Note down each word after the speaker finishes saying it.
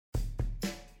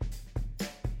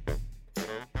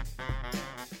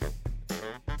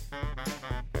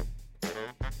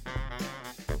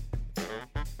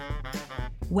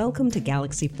Welcome to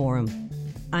Galaxy Forum.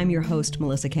 I'm your host,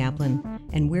 Melissa Kaplan,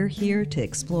 and we're here to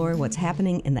explore what's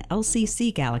happening in the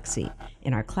LCC galaxy,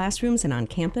 in our classrooms and on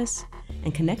campus,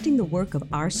 and connecting the work of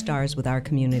our stars with our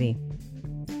community.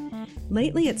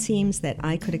 Lately, it seems that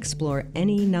I could explore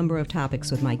any number of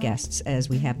topics with my guests, as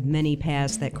we have many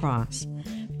paths that cross.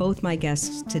 Both my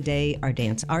guests today are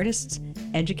dance artists,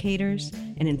 educators,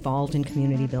 and involved in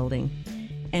community building.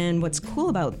 And what's cool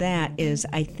about that is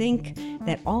I think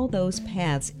that all those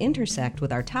paths intersect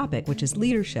with our topic, which is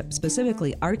leadership,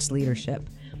 specifically arts leadership,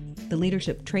 the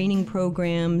leadership training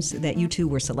programs that you two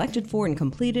were selected for and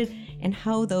completed, and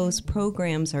how those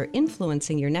programs are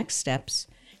influencing your next steps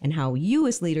and how you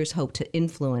as leaders hope to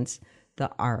influence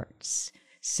the arts.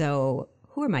 So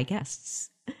who are my guests?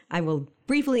 I will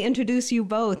briefly introduce you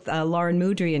both, Lauren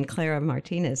Moudry and Clara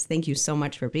Martinez. Thank you so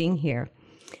much for being here.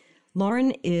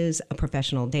 Lauren is a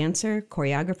professional dancer,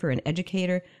 choreographer, and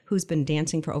educator who's been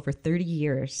dancing for over 30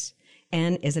 years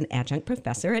and is an adjunct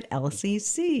professor at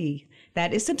LCC.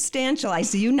 That is substantial. I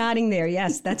see you nodding there.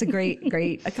 Yes, that's a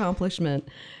great accomplishment.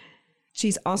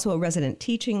 She's also a resident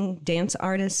teaching dance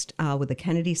artist with the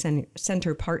Kennedy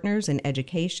Center Partners in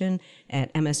Education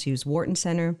at MSU's Wharton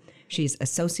Center. She's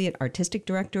Associate Artistic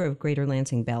Director of Greater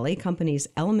Lansing Ballet Company's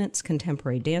Elements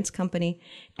Contemporary Dance Company,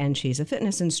 and she's a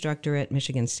fitness instructor at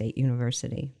Michigan State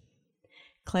University.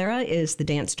 Clara is the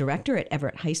dance director at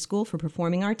Everett High School for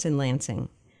Performing Arts in Lansing,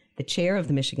 the chair of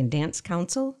the Michigan Dance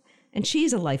Council, and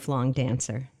she's a lifelong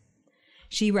dancer.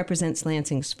 She represents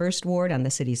Lansing's First Ward on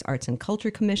the city's Arts and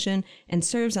Culture Commission and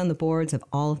serves on the boards of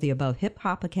All of the Above Hip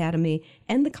Hop Academy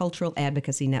and the Cultural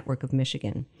Advocacy Network of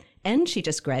Michigan. And she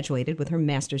just graduated with her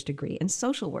master's degree in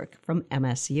social work from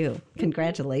MSU.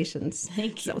 Congratulations.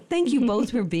 Thank you. So thank you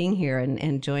both for being here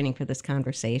and joining for this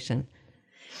conversation.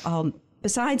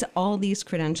 Besides all these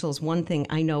credentials, one thing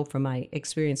I know from my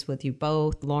experience with you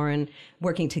both, Lauren,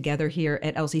 working together here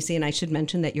at LCC, and I should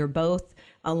mention that you're both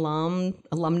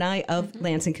alumni of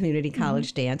Lansing Community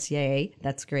College Dance. Yay,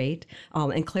 that's great.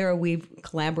 And Clara, we've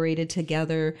collaborated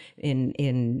together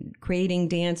in creating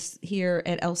dance here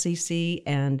at LCC.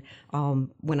 And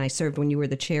when you were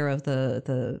the chair of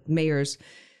the mayor's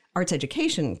Arts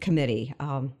Education Committee,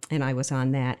 and I was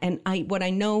on that. And what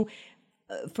I know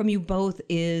from you both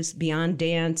is beyond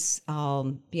dance,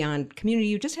 beyond community,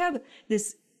 you just have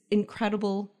this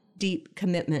incredible, deep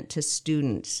commitment to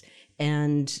students.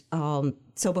 And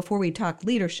so before we talk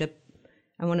leadership,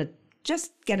 I want to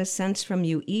just get a sense from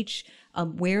you each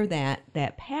of where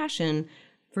that passion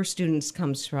for students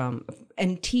comes from,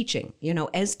 and teaching,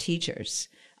 as teachers.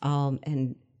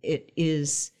 And it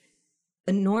is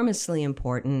enormously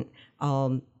important.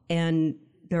 And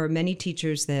there are many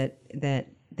teachers that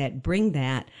bring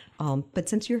that. But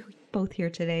since you're both here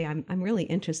today, I'm really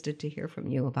interested to hear from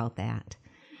you about that.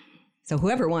 So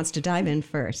whoever wants to dive in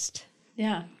first.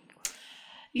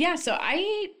 Yeah, so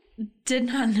I did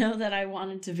not know that I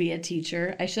wanted to be a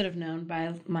teacher. I should have known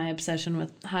by my obsession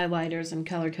with highlighters and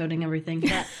color coding everything.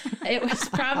 But it was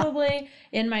probably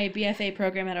in my BFA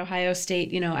program at Ohio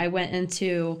State. I went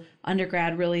into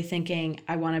undergrad really thinking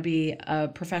I want to be a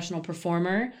professional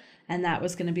performer, and that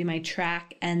was going to be my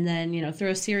track. And then,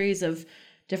 through a series of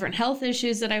different health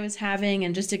issues that I was having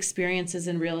and just experiences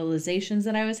and realizations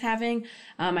that I was having,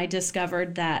 I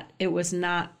discovered that it was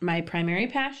not my primary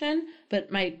passion, but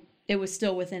it was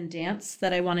still within dance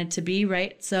that I wanted to be,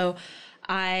 right? So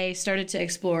I started to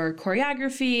explore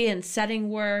choreography and setting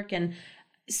work, and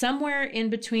somewhere in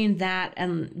between that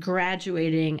and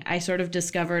graduating, I sort of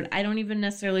discovered I don't even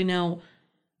necessarily know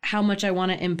how much I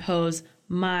want to impose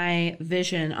my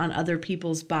vision on other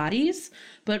people's bodies,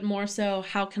 but more so,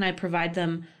 how can I provide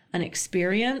them an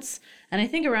experience? And I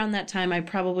think around that time, I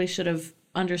probably should have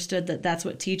understood that that's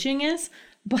what teaching is,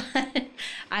 but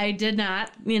I did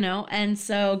not, and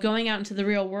so going out into the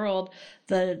real world,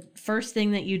 the first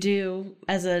thing that you do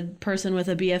as a person with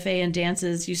a BFA in dance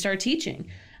is you start teaching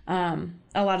a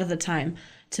lot of the time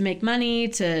to make money,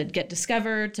 to get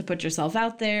discovered, to put yourself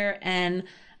out there. And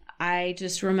I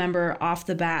just remember off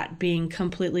the bat being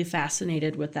completely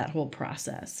fascinated with that whole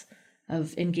process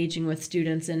of engaging with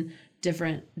students in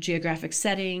different geographic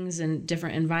settings and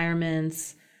different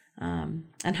environments,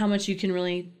 and how much you can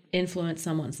really influence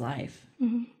someone's life.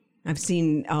 Mm-hmm. I've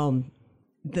seen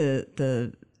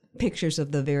the pictures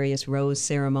of the various rose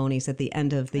ceremonies at the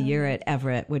end of the year at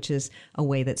Everett, which is a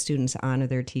way that students honor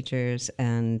their teachers,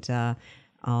 and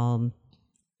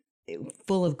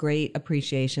full of great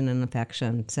appreciation and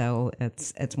affection. So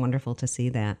it's wonderful to see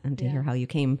that and to hear how you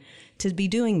came to be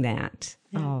doing that.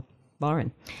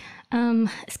 Lauren.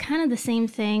 It's kind of the same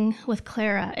thing with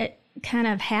Clara. It kind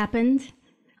of happened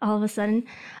all of a sudden.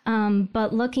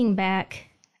 But looking back,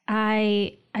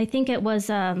 I I think it was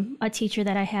a teacher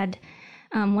that I had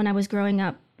when I was growing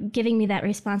up, giving me that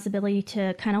responsibility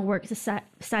to kind of work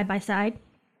side by side,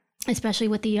 especially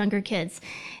with the younger kids.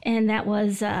 And that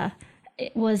was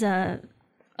it was a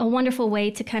wonderful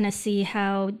way to kind of see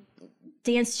how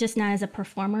dance, just not as a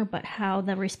performer, but how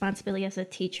the responsibility as a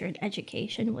teacher in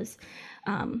education was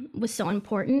so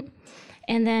important.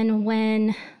 And then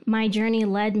when my journey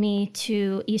led me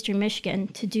to Eastern Michigan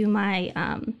to do my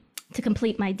to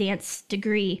complete my dance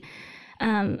degree,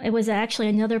 it was actually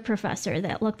another professor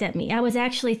that looked at me. I was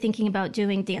actually thinking about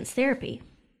doing dance therapy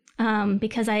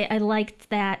because I liked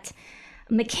that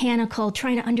mechanical,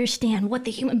 trying to understand what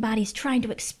the human body is trying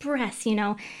to express,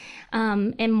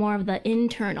 and more of the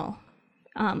internal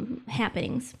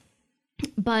happenings.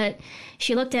 But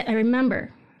she looked at, I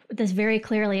remember this very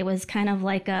clearly, it was kind of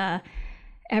like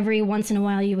every once in a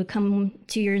while you would come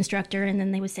to your instructor and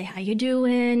then they would say, how you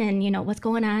doing? And, what's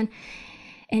going on?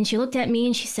 And she looked at me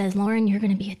and she says, Lauren, you're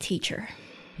going to be a teacher.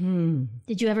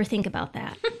 Did you ever think about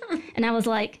that? And I was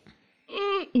like,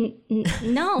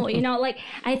 no,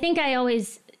 I think I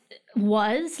always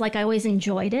was, I always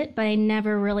enjoyed it, but I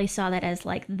never really saw that as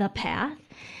the path.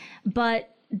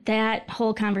 But that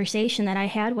whole conversation that I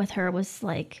had with her was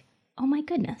like, oh my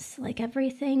goodness,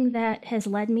 everything that has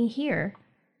led me here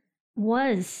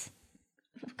was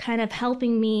kind of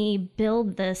helping me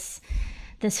build this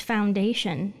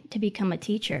foundation to become a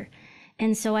teacher.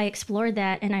 And so I explored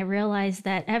that and I realized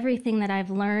that everything that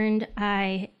I've learned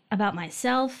about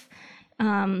myself,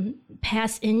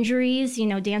 past injuries,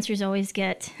 dancers always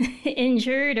get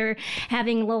injured or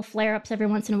having little flare-ups every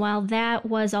once in a while, that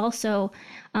was also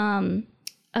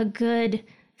a good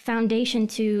foundation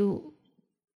to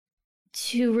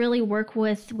really work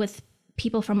with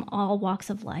people from all walks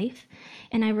of life.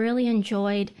 And I really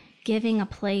enjoyed giving a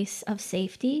place of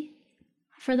safety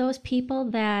for those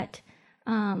people that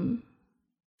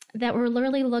were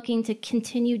literally looking to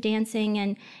continue dancing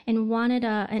and wanted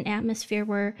an atmosphere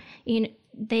where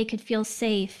they could feel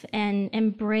safe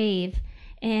and brave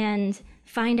and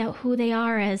find out who they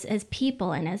are as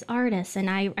people and as artists. And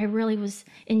I really was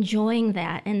enjoying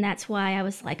that. And that's why I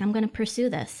was like, I'm going to pursue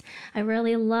this. I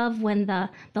really love when the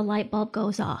light bulb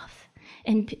goes off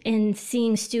and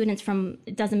seeing students from,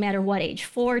 it doesn't matter what age,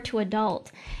 4 to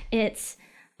adult, it's,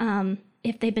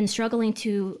 if they've been struggling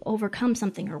to overcome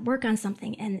something or work on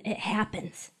something and it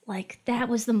happens, that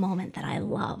was the moment that I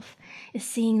love, is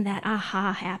seeing that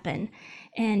aha happen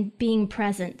and being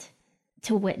present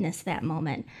to witness that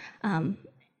moment.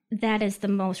 That is the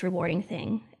most rewarding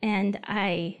thing. And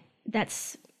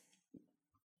it's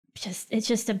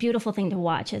just a beautiful thing to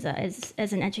watch as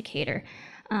an educator.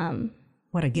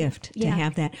 What a gift to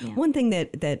have that. Yeah. One thing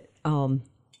that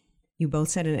you both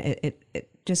said, and it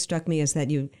just struck me, is that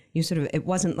you sort of, it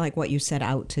wasn't like what you set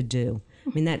out to do.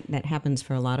 I mean, that happens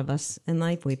for a lot of us in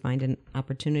life. We find an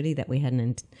opportunity that we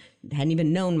hadn't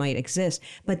even known might exist,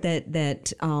 but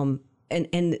that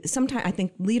and sometimes I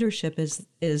think leadership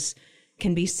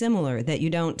can be similar, that you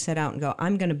don't set out and go,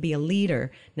 I'm going to be a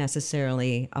leader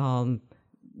necessarily.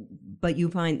 But you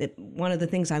find that one of the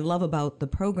things I love about the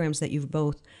programs that you've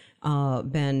both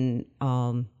been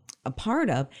a part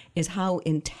of is how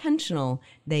intentional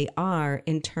they are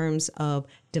in terms of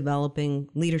developing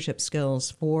leadership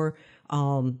skills for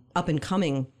up and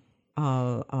coming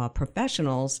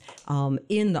professionals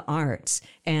in the arts.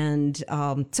 And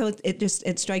so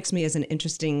it strikes me as an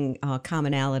interesting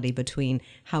commonality between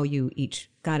how you each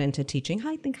got into teaching.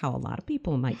 I think how a lot of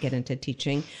people might get into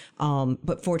teaching.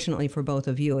 But fortunately for both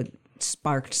of you, it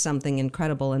sparked something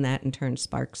incredible, and that in turn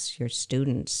sparks your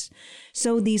students.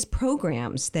 So these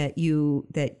programs that you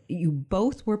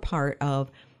both were part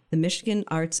of, the Michigan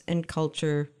Arts and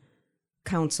Culture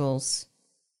Council's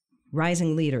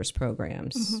Rising Leaders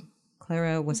programs. Mm-hmm.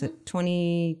 Clara, was it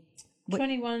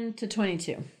 21 to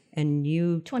 22. And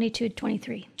you 22 to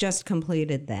 23 just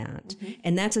completed that. Mm-hmm.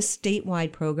 And that's a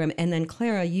statewide program. And then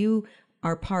Clara, you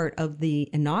are part of the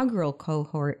inaugural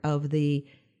cohort of the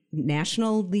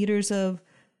National Leaders of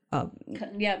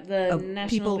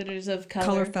National Leaders of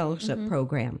Color Fellowship mm-hmm.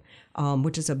 program,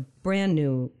 which is a brand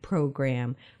new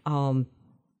program. When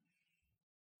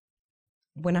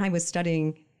I was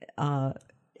studying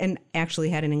and actually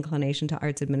had an inclination to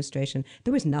arts administration,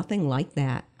 there was nothing like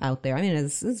that out there. I mean,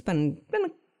 it's been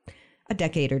a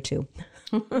decade or two.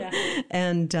 Yeah.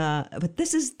 And but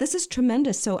this is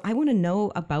tremendous. So I want to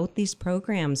know about these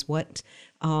programs, what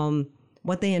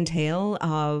they entail.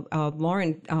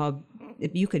 Lauren,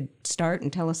 if you could start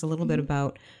and tell us a little bit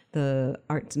about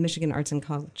Michigan Arts and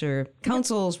Culture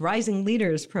Council's Rising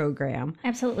Leaders program.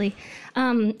 Absolutely.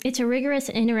 It's a rigorous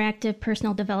and interactive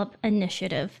personal development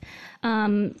initiative.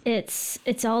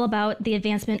 It's all about the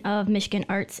advancement of Michigan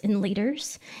arts and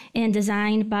leaders, and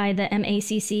designed by the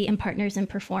MACC and Partners in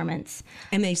Performance.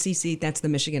 MACC, that's the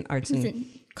Michigan Arts and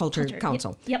Culture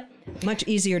Council. Yep. Much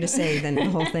easier to say than the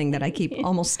whole thing that I keep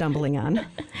almost stumbling on.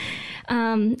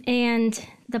 And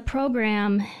the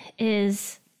program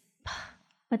is,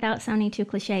 without sounding too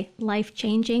cliche,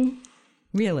 life-changing.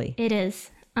 Really? It is.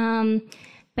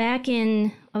 Back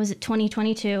in,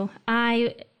 2022,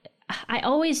 I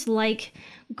always like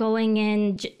going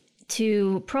in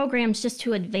to programs just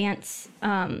to advance,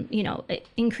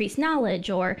 increase knowledge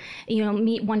or,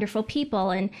 meet wonderful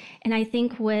people. And I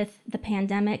think with the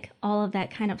pandemic, all of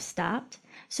that kind of stopped.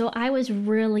 So I was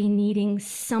really needing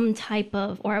some type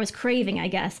of, or I was craving, I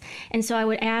guess. And so I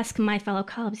would ask my fellow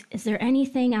colleagues, is there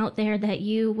anything out there that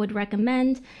you would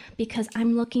recommend? Because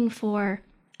I'm looking for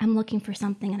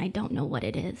something and I don't know what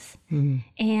it is. Mm-hmm.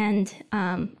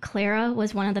 And Clara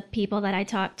was one of the people that I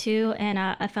talked to, and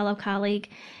a fellow colleague,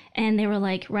 and they were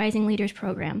like, Rising Leaders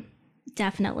Program,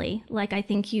 definitely. Like, I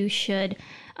think you should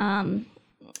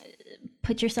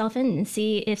put yourself in and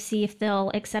see if they'll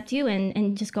accept you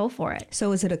and just go for it.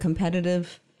 So is it a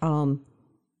competitive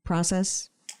process?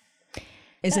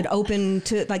 Is it open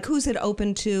to, like, who's it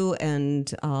open to,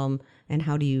 and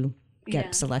how do you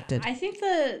get selected? I think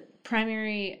the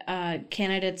primary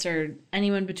candidates are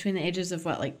anyone between the ages of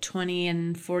 20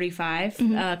 and 45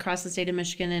 across the state of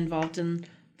Michigan involved in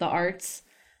the arts.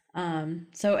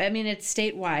 So, I mean, it's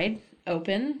statewide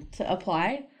open to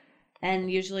apply.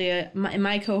 And usually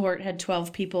my cohort had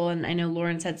 12 people, and I know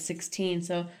Lawrence had 16.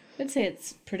 So I'd say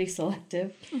it's pretty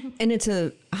selective.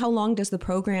 And how long does the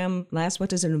program last? What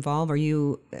does it involve? Are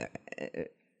you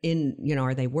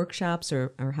are they workshops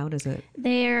or how does it?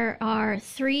 There are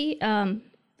 3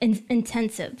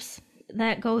 intensives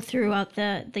that go throughout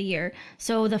the year.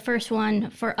 So the first one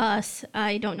for us,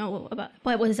 I don't know about,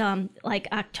 but it was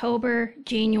October,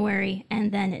 January,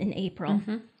 and then in April.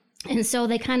 Mm-hmm. And so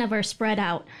they kind of are spread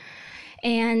out.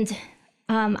 And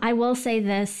I will say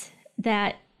this,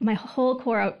 that my whole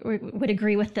core would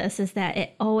agree with this, is that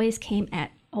it always came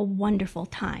at a wonderful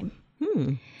time.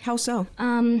 How so?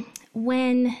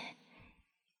 When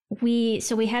we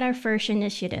had our first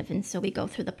initiative, and so we go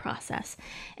through the process,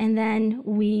 and then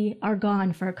we are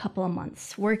gone for a couple of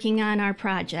months working on our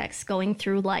projects, going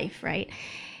through life, right?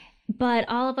 But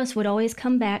all of us would always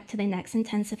come back to the next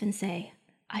intensive and say,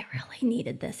 I really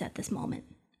needed this at this moment.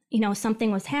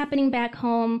 Something was happening back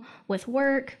home with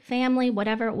work, family,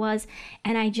 whatever it was,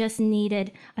 and I just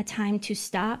needed a time to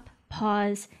stop,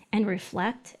 pause, and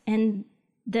reflect. And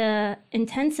the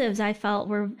intensives, I felt,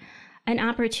 were an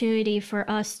opportunity for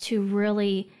us to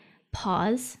really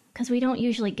pause, because we don't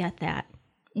usually get that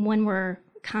when we're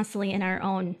constantly in our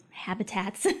own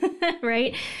habitats,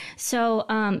 right? So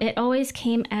it always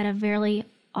came at a very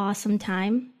awesome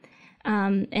time.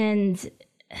 And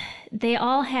they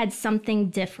all had something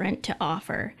different to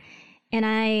offer. And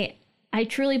I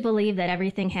truly believe that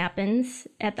everything happens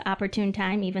at the opportune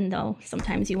time, even though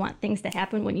sometimes you want things to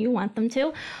happen when you want them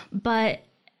to. But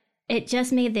it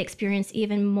just made the experience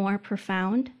even more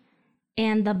profound.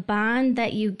 And the bond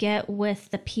that you get with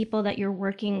the people that you're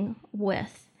working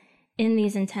with in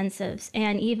these intensives,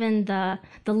 and even the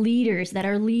leaders that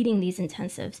are leading these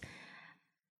intensives,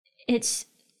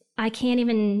 I can't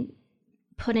even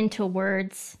put into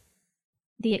words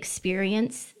the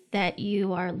experience that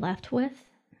you are left with.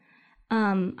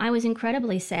 I was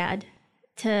incredibly sad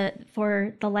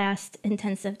for the last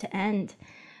intensive to end,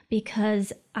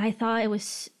 because I thought it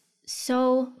was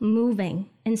so moving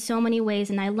in so many ways,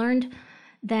 and I learned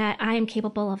that I am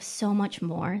capable of so much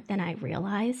more than I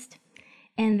realized,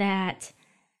 and that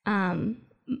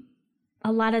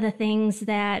a lot of the things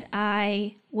that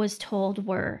I was told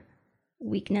were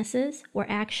weaknesses were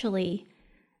actually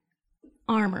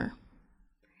armor,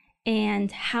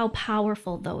 and how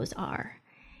powerful those are.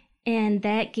 And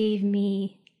that gave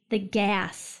me the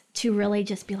gas to really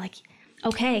just be like,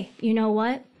 okay, you know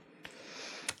what?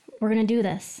 We're going to do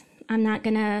this. I'm not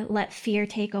going to let fear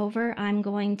take over. I'm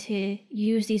going to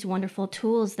use these wonderful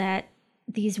tools that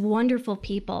these wonderful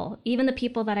people, even the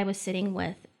people that I was sitting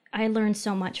with, I learned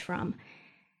so much from.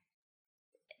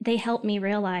 They helped me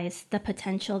realize the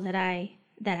potential that I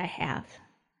have.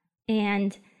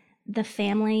 And the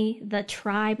family, the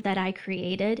tribe that I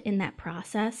created in that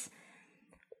process,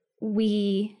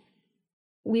 we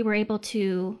were able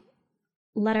to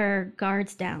let our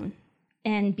guards down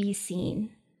and be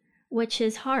seen, which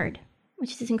is hard,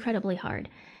 which is incredibly hard.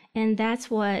 And that's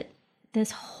what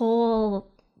this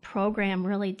whole program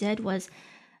really did was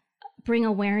bring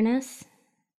awareness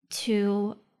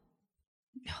to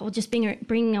just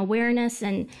bringing awareness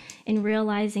and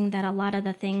realizing that a lot of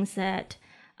the things that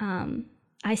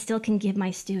I still can give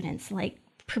my students, like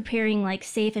preparing like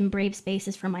safe and brave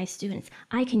spaces for my students,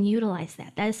 I can utilize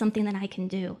that. That is something that I can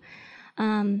do.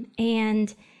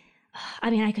 And I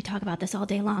mean, I could talk about this all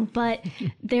day long, but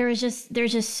there's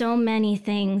just so many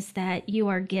things that you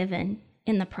are given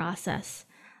in the process.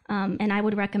 And I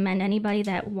would recommend anybody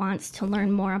that wants to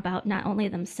learn more about not only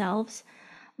themselves,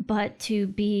 but to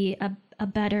be a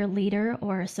better leader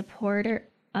or a supporter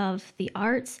of the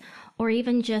arts, or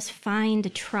even just find a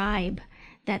tribe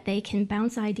that they can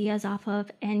bounce ideas off of,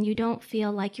 and you don't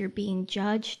feel like you're being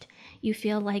judged. You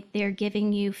feel like they're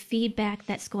giving you feedback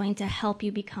that's going to help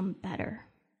you become better.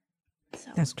 So,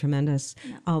 that's tremendous.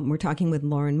 Yeah. We're talking with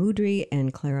Lauren Moudry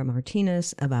and Clara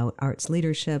Martinez about arts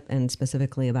leadership, and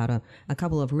specifically about a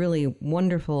couple of really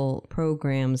wonderful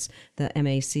programs, the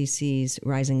MACC's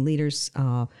Rising Leaders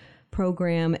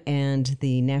program and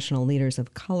the National Leaders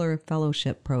of Color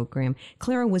Fellowship program.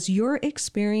 Clara, was your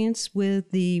experience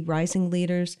with the Rising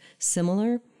Leaders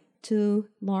similar to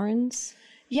Lauren's?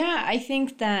 Yeah, I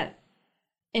think that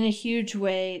in a huge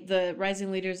way, the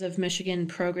Rising Leaders of Michigan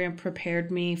program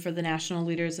prepared me for the National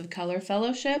Leaders of Color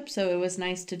Fellowship. So it was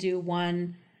nice to do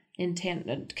one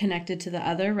connected to the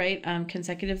other, right,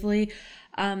 consecutively.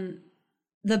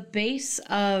 The base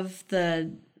of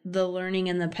the learning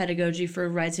and the pedagogy for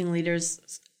Rising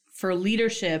Leaders for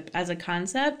leadership as a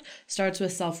concept starts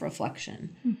with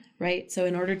self-reflection, right? So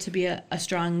in order to be a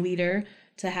strong leader,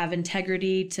 to have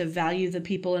integrity, to value the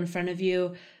people in front of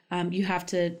you, you have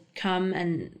to come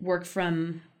and work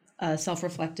from a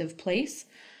self-reflective place,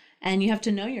 and you have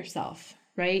to know yourself,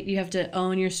 right? You have to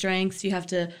own your strengths, you have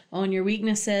to own your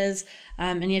weaknesses,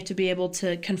 and you have to be able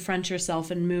to confront yourself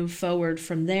and move forward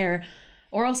from there.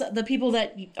 Or else the people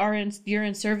that you're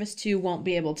in service to won't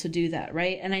be able to do that,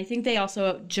 right? And I think they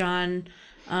also, John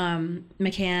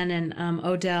McCann and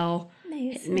Odell,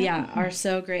 are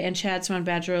so great. And Chad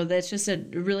Swan-Badgerow, that's just a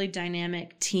really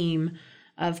dynamic team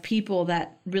of people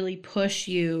that really push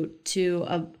you to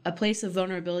a place of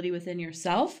vulnerability within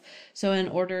yourself. So in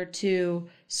order to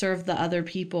serve the other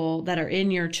people that are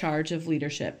in your charge of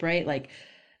leadership, right? Like,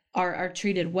 are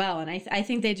treated well. And I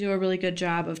think they do a really good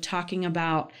job of talking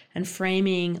about and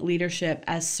framing leadership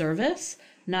as service,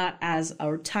 not as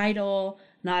a title,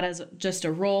 not as just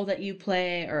a role that you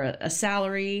play or a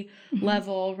salary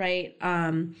level, right?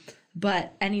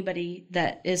 But anybody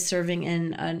that is serving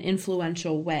in an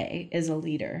influential way is a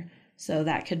leader. So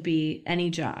that could be any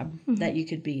job that you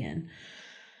could be in.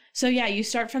 So yeah, you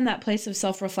start from that place of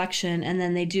self-reflection, and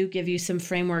then they do give you some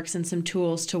frameworks and some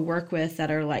tools to work with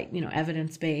that are like,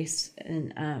 evidence-based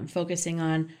and focusing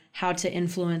on how to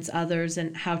influence others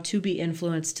and how to be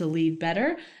influenced to lead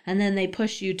better. And then they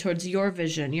push you towards your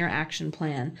vision, your action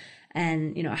plan,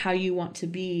 and, how you want to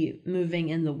be moving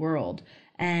in the world.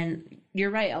 And you're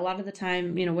right. A lot of the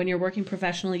time, when you're working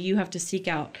professionally, you have to seek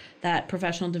out that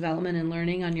professional development and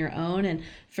learning on your own. And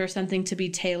for something to be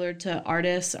tailored to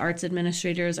artists, arts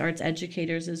administrators, arts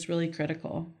educators is really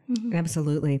critical. Mm-hmm.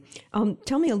 Absolutely.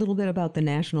 Tell me a little bit about the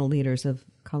National Leaders of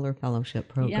Color Fellowship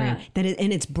program. Yeah.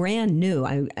 And it's brand new.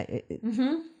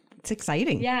 It's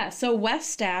exciting. Yeah. So West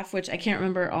Staff, which I can't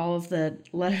remember all of the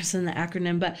letters in the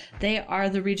acronym, but they are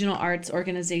the regional arts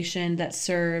organization that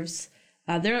serves.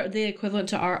 They're the equivalent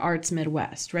to our Arts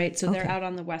Midwest, right? So they're out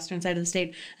on the western side of the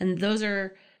state, and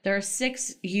there are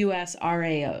 6 U.S.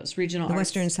 RAOs, regional the arts.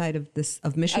 Western side of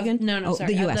Michigan?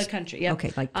 Sorry, the U.S. Of the country. Yep.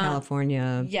 Okay, like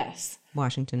California. Yes.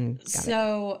 Washington.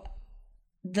 Got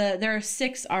it. There are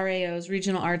 6 RAOs,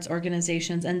 regional arts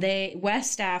organizations, and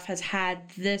West Staff has had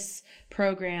this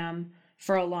program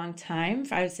for a long time.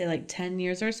 I would say like 10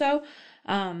 years or so.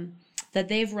 That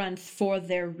they've run for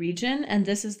their region. And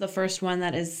this is the first one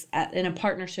that is in a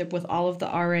partnership with all of the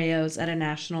RAOs at a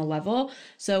national level.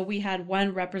 So we had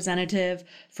one representative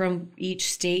from each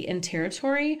state and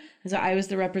territory. So I was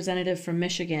the representative from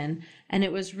Michigan. And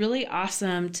it was really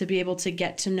awesome to be able to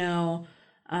get to know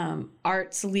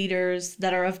arts leaders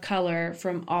that are of color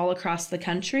from all across the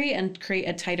country and create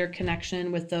a tighter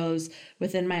connection with those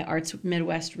within my Arts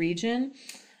Midwest region.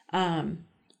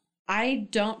 I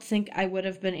don't think I would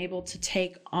have been able to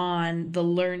take on the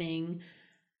learning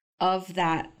of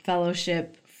that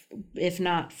fellowship if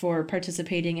not for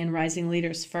participating in Rising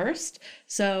Leaders first.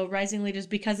 So Rising Leaders,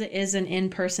 because it is an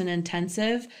in-person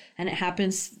intensive and it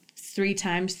happens 3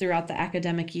 times throughout the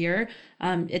academic year,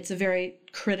 it's a very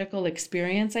critical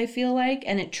experience, I feel like,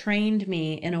 and it trained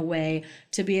me in a way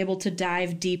to be able to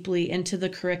dive deeply into the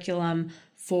curriculum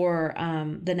for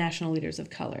the National Leaders of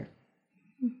Color.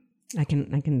 I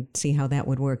can see how that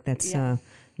would work. That's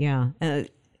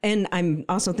and I'm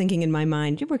also thinking in my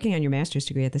mind, you're working on your master's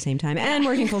degree at the same time and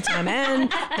working full time and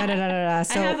da da da da da.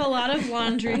 So I have a lot of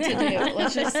laundry to do.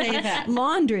 Let's just say that.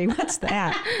 Laundry, what's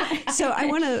that? So I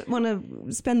want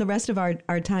to spend the rest of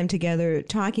our time together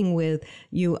talking with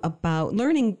you about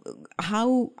learning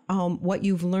how what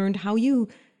you've learned, how you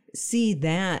see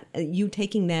that, you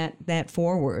taking that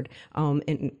forward,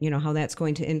 and how that's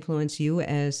going to influence you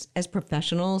as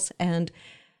professionals, and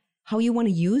how you want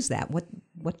to use that. What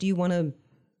do you want to,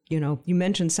 you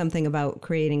mentioned something about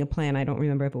creating a plan. I don't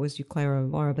remember if it was you, Clara, or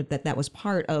Laura, but that was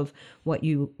part of what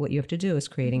you have to do is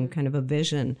creating kind of a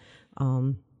vision.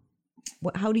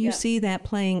 How do you see that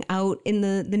playing out in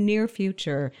the near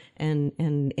future and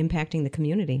impacting the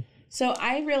community? So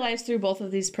I realized through both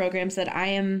of these programs that I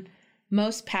am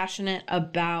most passionate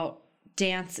about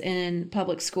dance in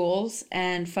public schools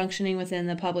and functioning within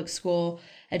the public school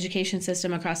education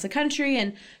system across the country,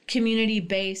 and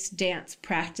community-based dance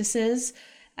practices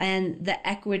and the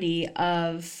equity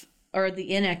of, or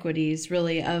the inequities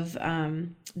really, of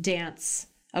dance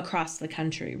across the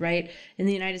country, right? In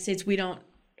the United States, we don't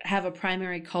have a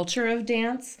primary culture of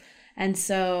dance. And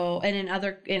so, and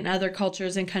in other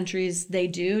cultures and countries, they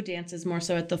do. Dance is more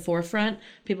so at the forefront.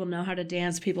 People know how to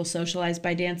dance. People socialize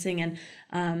by dancing.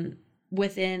 And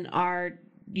within our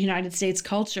United States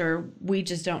culture, we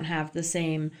just don't have the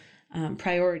same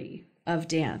priority of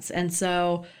dance. And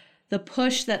so the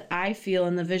push that I feel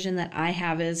and the vision that I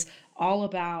have is all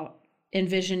about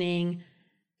envisioning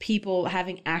people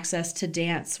having access to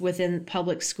dance within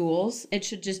public schools. It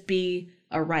should just be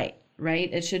a right?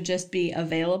 It should just be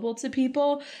available to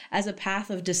people as a path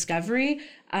of discovery.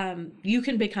 You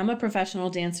can become a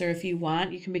professional dancer if you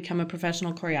want. You can become a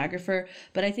professional choreographer.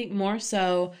 But I think more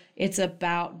so it's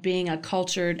about being a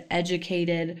cultured,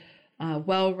 educated,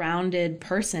 well-rounded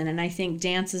person. And I think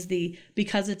dance is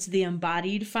because it's the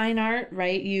embodied fine art,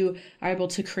 right? You are able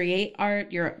to create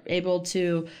art. You're able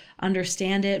to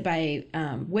understand it by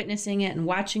witnessing it and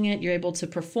watching it. You're able to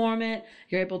perform it.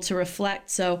 You're able to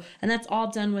reflect. And that's all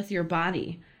done with your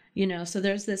body, so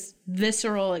there's this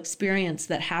visceral experience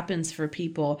that happens for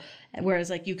people. Whereas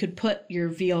like you could put your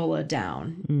viola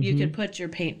down, you could put your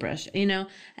paintbrush,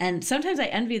 and sometimes I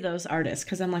envy those artists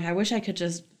because I'm like, I wish I could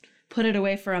just put it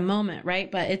away for a moment, right?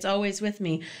 But it's always with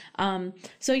me.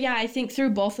 I think through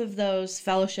both of those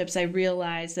fellowships, I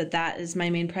realized that is my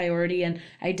main priority. And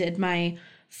I did my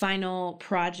final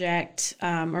project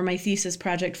or my thesis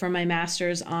project for my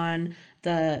master's on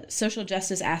the social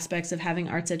justice aspects of having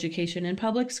arts education in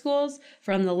public schools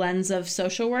from the lens of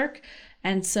social work.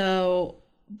 And so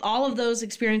all of those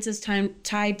experiences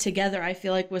tied together, I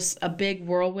feel like was a big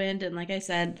whirlwind. And like I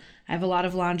said, I have a lot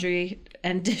of laundry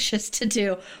and dishes to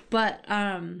do, but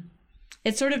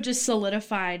it sort of just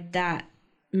solidified that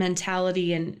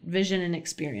mentality and vision and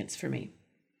experience for me.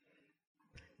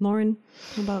 Lauren,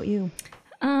 how about you?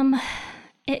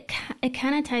 It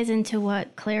kind of ties into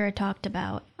what Clara talked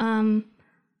about.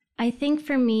 I think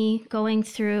for me, going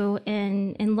through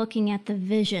and looking at the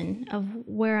vision of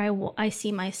where I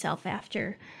see myself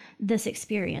after this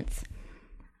experience.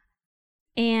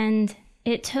 And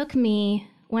it took me,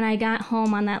 when I got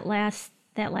home on that last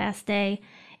day,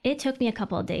 it took me a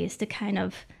couple of days to kind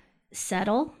of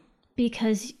settle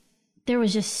because there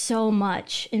was just so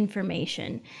much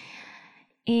information.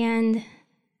 And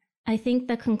I think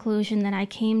the conclusion that I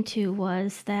came to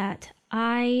was that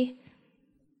I,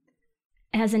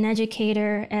 as an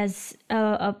educator, as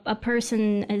a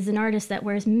person, as an artist that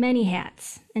wears many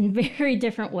hats in very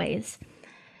different ways,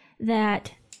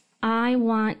 that I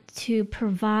want to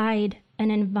provide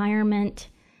an environment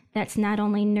that's not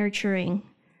only nurturing,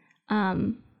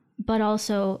 but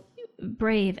also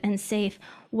brave and safe,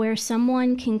 where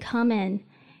someone can come in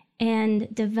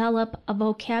and develop a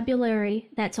vocabulary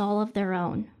that's all of their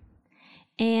own,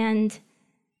 and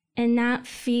not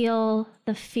feel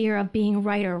the fear of being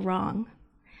right or wrong.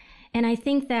 And I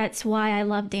think that's why I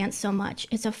love dance so much.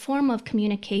 It's a form of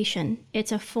communication.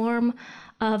 It's a form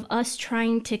of us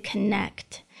trying to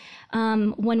connect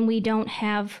when we don't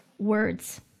have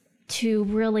words to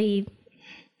really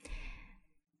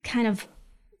kind of...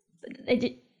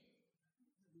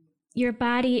 your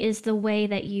body is the way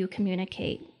that you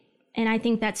communicate. And I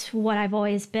think that's what I've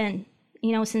always been.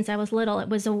 Since I was little, it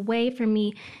was a way for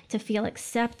me to feel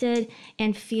accepted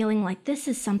and feeling like this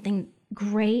is something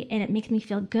great and it makes me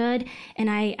feel good and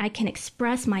I can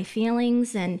express my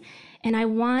feelings and I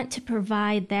want to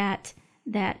provide that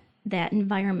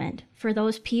environment for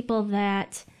those people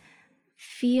that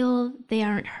feel they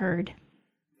aren't heard,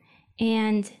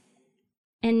 and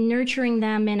nurturing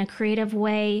them in a creative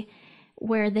way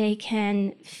where they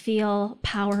can feel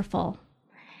powerful.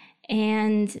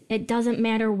 And it doesn't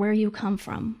matter where you come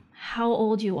from, how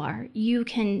old you are.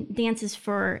 Dance is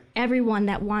for everyone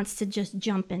that wants to just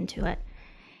jump into it.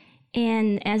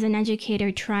 And as an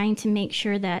educator, trying to make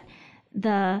sure that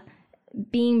the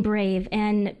being brave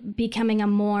and becoming a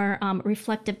more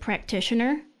reflective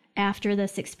practitioner after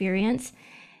this experience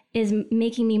is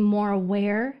making me more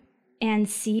aware and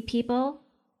see people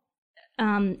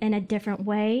in a different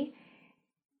way,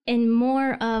 and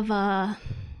more of a,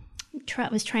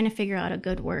 was trying to figure out a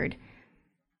good word,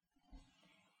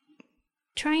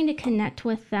 trying to connect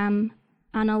with them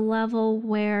on a level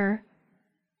where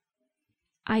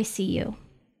I see you.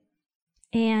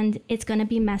 And it's going to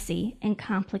be messy and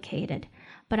complicated,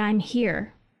 but I'm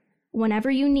here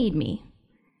whenever you need me.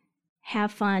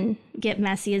 Have fun, get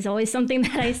messy is always something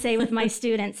that I say with my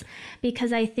students,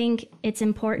 because I think it's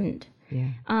important. Yeah.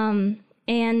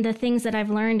 And the things that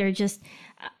I've learned are just,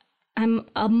 I'm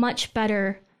a much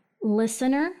better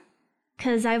listener,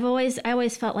 because I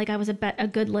always felt like I was a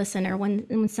good listener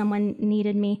when someone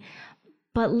needed me.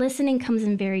 But listening comes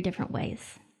in very different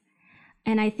ways.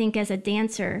 And I think as a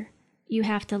dancer, you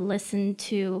have to listen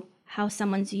to how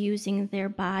someone's using their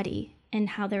body and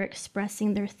how they're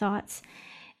expressing their thoughts,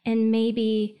 and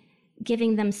maybe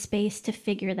giving them space to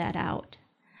figure that out.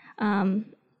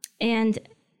 And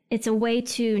it's a way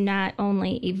to not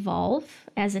only evolve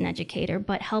as an educator,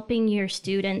 but helping your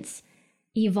students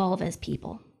evolve as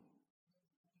people.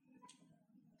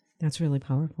 That's really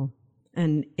powerful.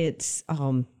 And it's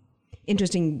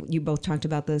interesting, you both talked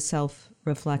about the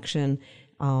self-reflection,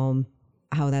 how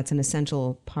that's an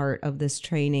essential part of this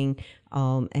training,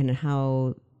 and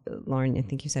how, Lauren, I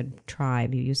think you said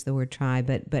tribe, you used the word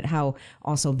tribe, but how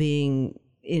also being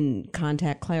in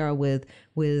contact, Clara, with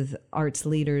arts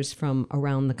leaders from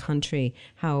around the country,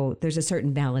 how there's a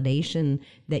certain validation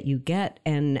that you get.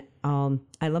 And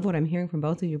I love what I'm hearing from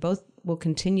both of you. Both will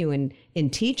continue in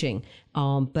teaching,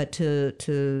 but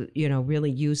to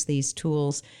really use these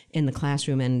tools in the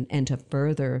classroom and to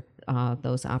further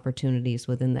those opportunities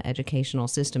within the educational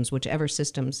systems, whichever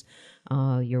systems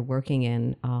you're working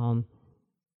in.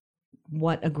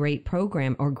 What a great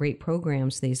program, or great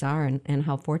programs these are, and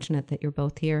how fortunate that you're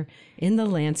both here in the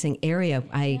Lansing area.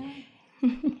 I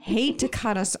hate to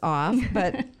cut us off,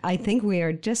 but I think we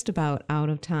are just about out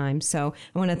of time. So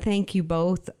I want to thank you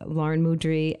both, Lauren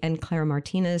Moudry and Clara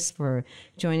Martinez, for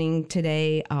joining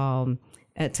today.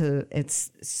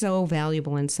 It's so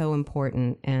valuable and so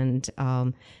important, and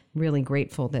really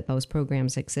grateful that those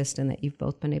programs exist and that you've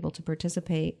both been able to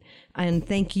participate. And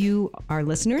thank you, our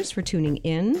listeners, for tuning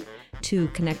in. To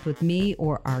connect with me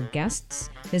or our guests,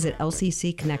 visit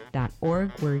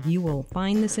lccconnect.org, where you will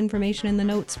find this information in the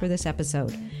notes for this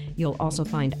episode. You'll also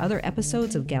find other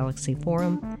episodes of Galaxy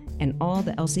Forum and all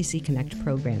the LCC Connect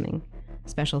programming.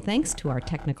 Special thanks to our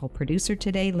technical producer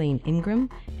today, Lane Ingram,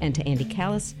 and to Andy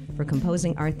Callis for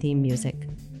composing our theme music.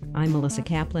 I'm Melissa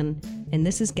Kaplan, and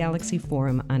this is Galaxy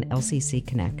Forum on LCC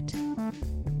Connect.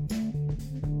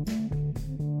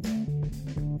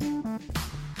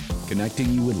 Connecting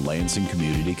you with Lansing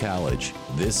Community College.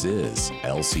 This is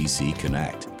LCC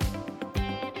Connect.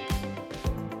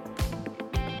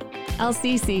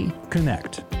 LCC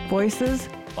Connect. Voices,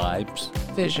 Vibes,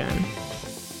 Vision.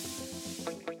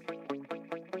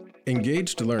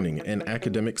 Engaged learning and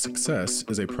academic success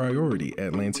is a priority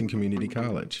at Lansing Community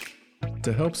College.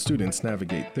 To help students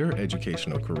navigate their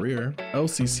educational career,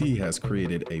 LCC has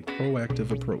created a proactive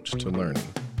approach to learning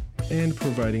and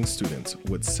providing students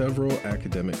with several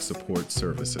academic support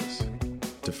services.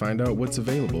 To find out what's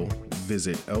available,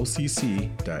 visit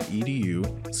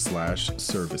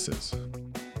lcc.edu/services.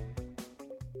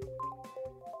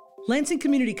 Lansing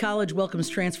Community College welcomes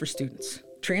transfer students.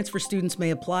 Transfer students may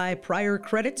apply prior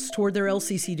credits toward their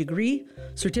LCC degree,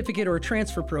 certificate, or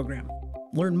transfer program.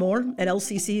 Learn more at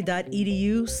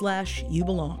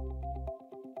lcc.edu/youbelong.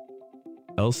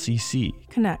 LCC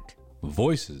Connect.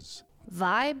 Voices,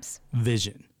 Vibes,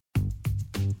 Vision.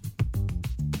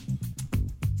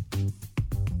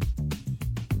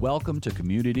 Welcome to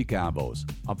Community Combos,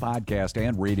 a podcast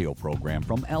and radio program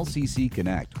from LCC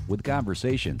Connect with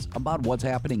conversations about what's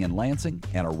happening in Lansing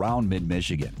and around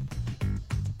mid-Michigan.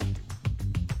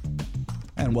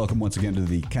 And welcome once again to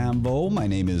the Convo. My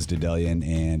name is Dedelian,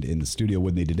 and in the studio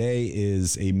with me today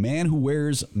is a man who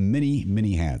wears many,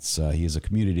 many hats. He is a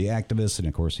community activist, and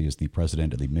of course, he is the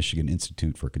president of the Michigan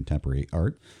Institute for Contemporary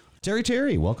Art.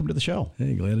 Terry, welcome to the show.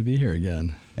 Hey, glad to be here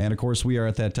again. And of course, we are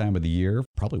at that time of the year,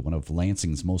 probably one of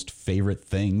Lansing's most favorite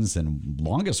things and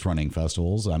longest running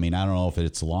festivals. I mean, I don't know if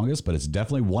it's the longest, but it's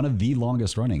definitely one of the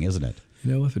longest running, isn't it?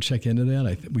 You know, if I check into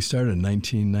that, we started in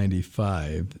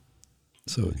 1995.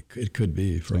 So it could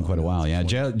be. It's been quite a while, yeah.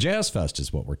 Jazz Fest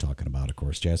is what we're talking about, of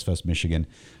course. Jazz Fest Michigan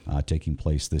taking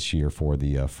place this year for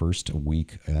the first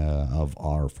week of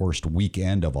our first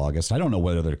weekend of August. I don't know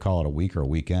whether to call it a week or a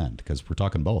weekend because we're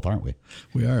talking both, aren't we?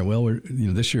 We are. Well,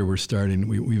 this year we're starting.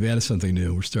 We've added something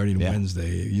new. We're starting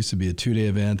Wednesday. It used to be a 2-day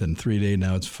event and 3-day.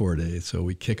 Now it's 4 days. So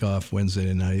we kick off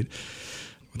Wednesday night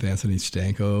with Anthony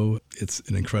Stanko. It's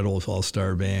an incredible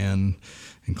all-star band.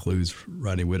 Includes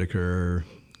Rodney Whitaker,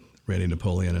 Randy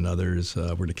Napoleon, and others.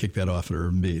 We're going to kick that off at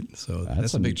Urban Beat. So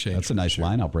that's a big change. That's a nice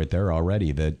lineup right there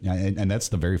already. And that's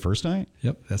the very first night?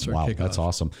 Yep, that's our kickoff. That's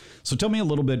awesome. So tell me a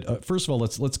little bit. First of all,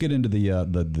 let's get into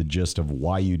the gist of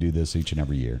why you do this each and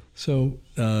every year. So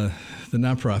the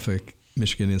nonprofit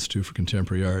Michigan Institute for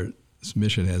Contemporary Art's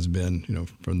mission has been,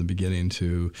 from the beginning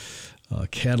to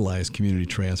catalyze community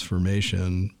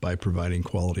transformation by providing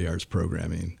quality arts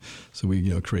programming. So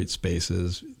we, create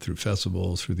spaces through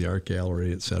festivals, through the art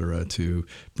gallery, et cetera, to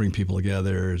bring people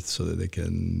together so that they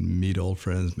can meet old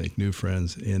friends, make new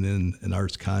friends, and in an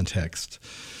arts context,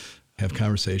 have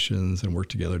conversations and work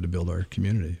together to build our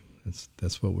community.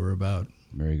 That's what we're about.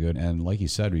 Very good. And like you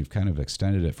said, we've kind of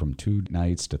extended it from 2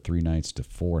 nights to 3 nights to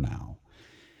 4 now.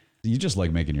 You just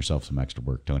like making yourself some extra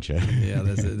work, don't you? Yeah,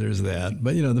 there's that.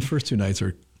 But, the first 2 nights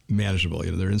are manageable.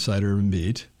 They're inside Urban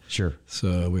Beat. Sure.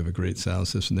 So we have a great sound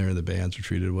system there. The bands are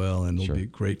treated well, and there'll be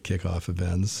great kickoff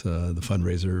events. The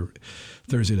fundraiser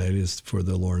Thursday night is for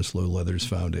the Lawrence Low Leathers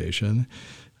Foundation.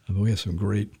 But we have some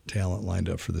great talent lined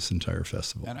up for this entire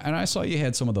festival. And I saw you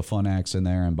had some of the fun acts in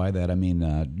there, and by that I mean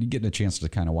getting a chance to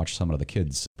kind of watch some of the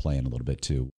kids playing a little bit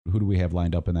too. Who do we have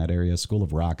lined up in that area? School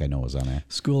of Rock, I know, is on there.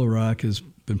 School of Rock has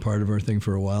been part of our thing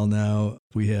for a while now.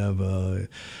 We have a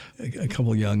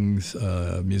couple young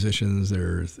musicians.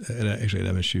 They're actually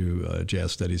at MSU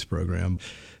Jazz Studies program.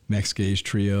 Max Gage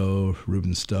Trio,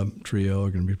 Ruben Stump Trio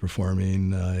are going to be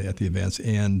performing at the events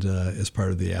and as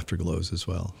part of the Afterglows as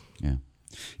well. Yeah.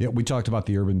 Yeah, we talked about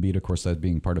the Urban Beat, of course, that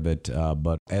being part of it.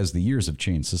 But as the years have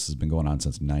changed, this has been going on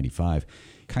since '95.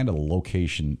 Kind of the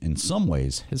location, in some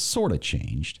ways, has sort of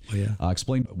changed. Oh, yeah.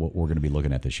 Explain what we're going to be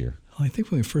looking at this year. Well, I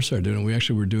think when we first started doing it, we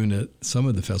actually were doing some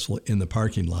of the festival in the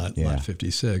parking lot, Lot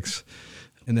 56.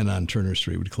 And then on Turner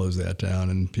Street, we'd close that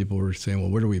down, and people were saying, well,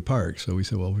 where do we park? So we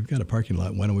said, well, we've got a parking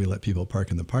lot. Why don't we let people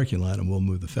park in the parking lot, and we'll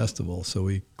move the festival? So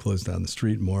we closed down the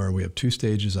street more. We have 2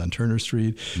 stages on Turner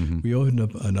Street. Mm-hmm. We opened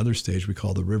up another stage we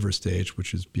call the River Stage,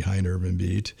 which is behind Urban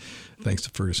Beat. Thanks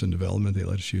to Ferguson Development, they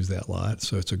let us use that lot.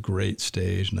 So it's a great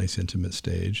stage, nice intimate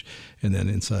stage. And then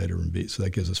inside Urban Beat. So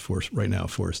that gives us 4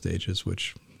 stages,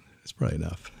 which... it's probably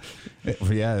enough.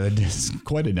 Yeah, it is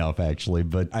quite enough, actually.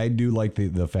 But I do like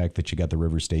the fact that you got the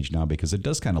River Stage now because it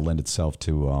does kind of lend itself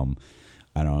to,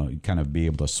 I don't know, kind of be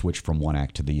able to switch from one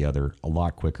act to the other a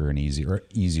lot quicker and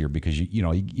easier because,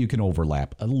 you can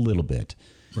overlap a little bit.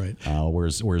 Right.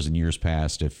 Whereas in years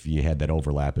past, if you had that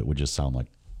overlap, it would just sound like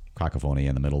cacophony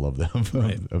in the middle of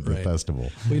the festival.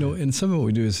 Well, and some of what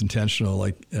we do is intentional,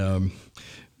 like...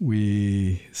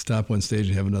 we stop one stage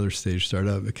and have another stage start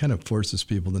up. It kind of forces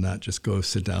people to not just go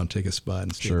sit down, take a spot,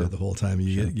 and stay there the whole time.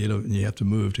 You have to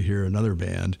move to hear another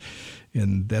band,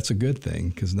 and that's a good thing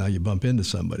because now you bump into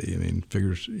somebody. I mean,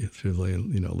 figuratively,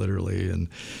 literally, and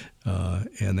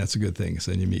that's a good thing.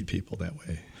 So then you meet people that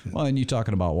way. Well, and you're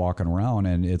talking about walking around,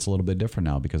 and it's a little bit different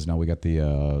now because now we got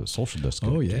the social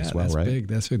district. Oh yeah, as well, that's right? big.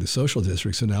 That's big. The social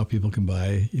district. So now people can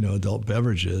buy adult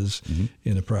beverages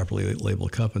in a properly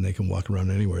labeled cup, and they can walk around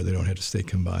anywhere. They don't have to stay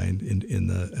confined in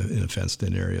a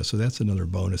fenced-in area. So that's another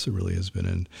bonus. It really has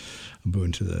been a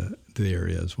boon to the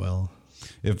area as well.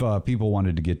 If people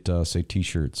wanted to get, say,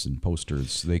 T-shirts and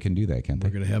posters, they can do that, can't they?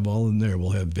 We're going to have all in there.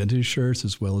 We'll have vintage shirts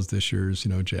as well as this year's,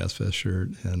 Jazz Fest shirt,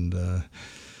 and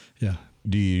yeah.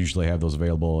 Do you usually have those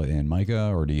available in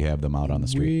Micah, or do you have them out on the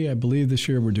street? I believe this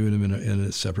year we're doing them in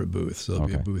a separate booth. So there'll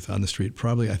be a booth on the street.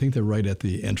 Probably, I think they're right at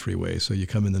the entryway. So you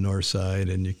come in the north side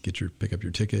and you pick up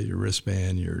your ticket, your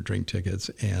wristband, your drink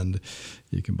tickets, and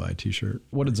you can buy a T-shirt.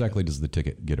 What exactly does the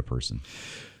ticket get a person?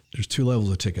 There's 2 levels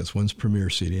of tickets. One's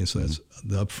premier seating, so that's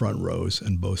the up front rows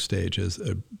and both stages,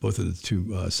 both of the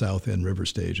 2 south and river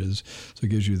stages. So it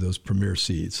gives you those premier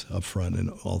seats up front in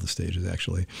all the stages,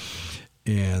 actually.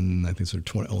 And I think it's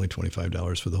only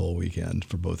 $25 for the whole weekend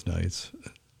for both nights,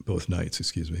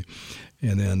 excuse me.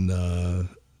 And then the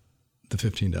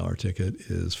 $15 ticket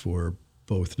is for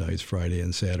both nights, Friday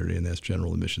and Saturday, and that's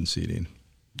general admission seating.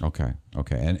 Okay.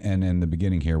 And in the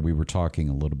beginning here, we were talking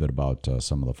a little bit about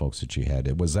some of the folks that you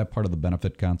had. Was that part of the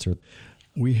benefit concert?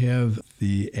 We have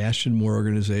the Ashton Moore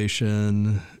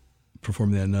organization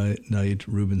performing that night.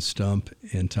 Ruben Stump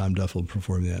and Tom Duffel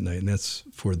performing that night, and that's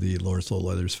for the Lawrence Low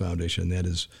Leathers Foundation. That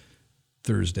is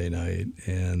Thursday night,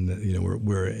 and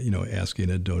we're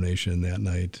asking a donation that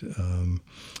night.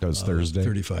 That was Thursday.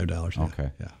 $35. Yeah.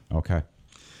 Okay. Yeah. Okay.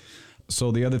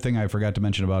 So the other thing I forgot to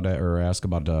mention about or ask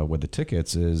about with the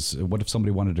tickets is, what if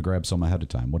somebody wanted to grab some ahead of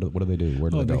time? What do they do?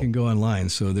 Where do they go? They can go online.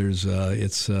 So there's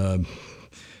it's a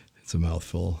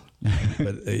mouthful.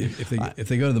 But if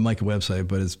they go to the Micah website,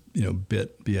 but it's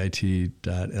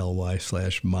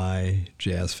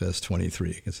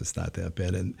bit.ly/myjazzfest23, because it's not that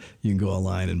bad, and you can go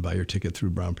online and buy your ticket through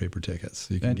brown paper tickets.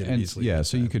 So you can get it easily. Yeah,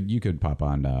 so you could pop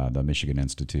on the Michigan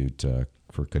Institute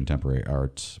for Contemporary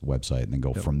Arts website and then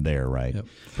go from there, right? Yep.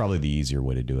 Probably the easier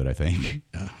way to do it, I think.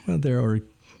 Well, there or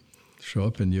show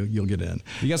up and you'll get in.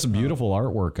 You got some beautiful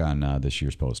artwork on this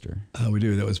year's poster. We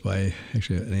do. That was by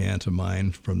actually an aunt of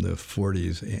mine from the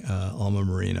 40s, Alma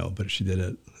Marino, but she did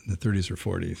it in the 30s or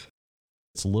 40s.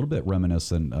 It's a little bit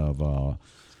reminiscent of, I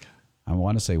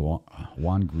want to say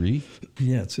Juan Gris.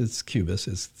 Yeah, it's Cubist.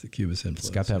 It's the Cubist influence.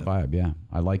 It's got that vibe, yeah.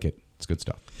 I like it. It's good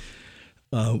stuff.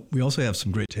 We also have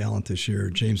some great talent this year.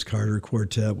 James Carter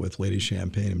Quartet with Lady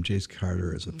Champagne. And James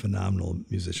Carter is a phenomenal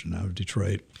musician out of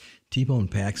Detroit. T-Bone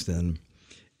Paxton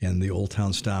and the Old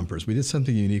Town Stompers. We did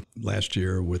something unique last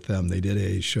year with them. They did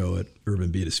a show at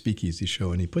Urban Beat, a speakeasy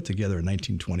show, and he put together a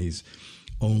 1920s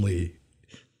only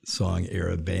song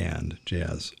era band,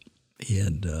 jazz. He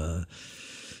had a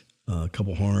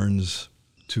couple horns,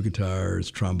 2 guitars,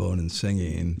 trombone, and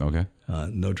singing. Okay.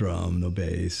 No drum, no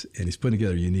bass, and he's putting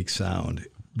together a unique sound.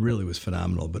 Really was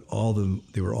phenomenal, but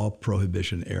they were all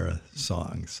Prohibition era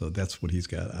songs. So that's what he's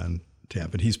got on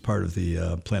tap. And he's part of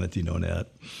the Planet D Nonet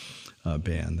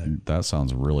band. That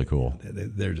sounds really cool.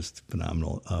 They're just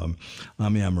phenomenal.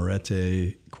 Ami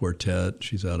Amarete Quartet.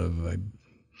 She's out of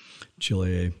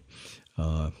Chile.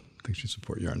 I think she's in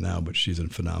Port Yarn now, but she's a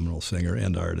phenomenal singer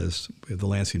and artist. We have the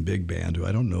Lansing Big Band, who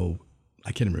I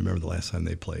can't even remember the last time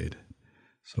they played.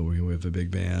 So we have a big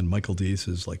band. Michael Deese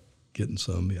is getting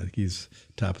some. I think he's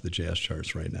top of the jazz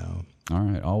charts right now. All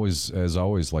right. Always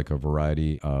like a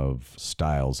variety of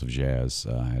styles of jazz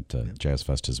at Jazz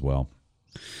Fest as well.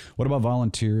 What about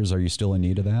volunteers? Are you still in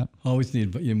need of that? Always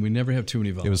need, but we never have too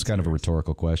many volunteers. It was kind of a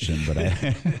rhetorical question, but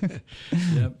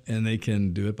Yep. And they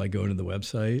can do it by going to the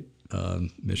website,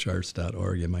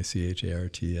 misharts.org,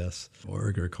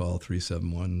 MICHARTS.org, or call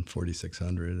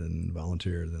 371-4600 and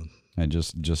volunteer. And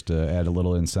just to add a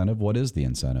little incentive, what is the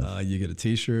incentive? You get a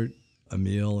T-shirt, a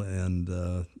meal, and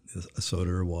a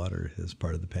soda or water as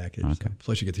part of the package. Okay.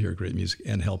 Plus, you get to hear great music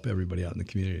and help everybody out in the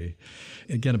community.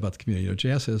 Again, about the community,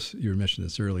 jazz is, you mentioned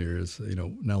this earlier, is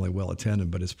not only well attended,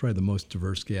 but it's probably the most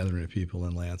diverse gathering of people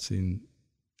in Lansing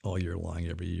all year long,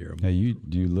 every year. Yeah, you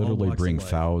literally bring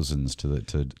thousands to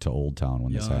Old Town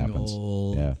when this happens.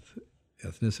 Old,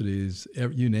 ethnicities,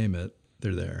 you name it,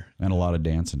 they're there. And a lot of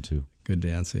dancing too. Good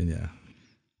dancing, yeah.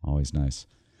 Always nice.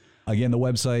 Again, the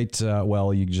website,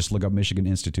 you can just look up Michigan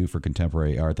Institute for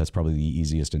Contemporary Art. That's probably the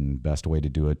easiest and best way to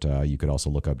do it. You could also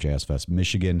look up Jazz Fest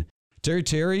Michigan.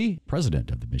 Terry,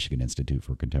 president of the Michigan Institute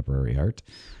for Contemporary Art.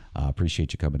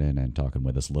 Appreciate you coming in and talking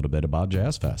with us a little bit about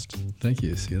Jazz Fest. Thank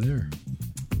you. See you there.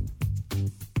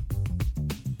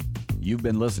 You've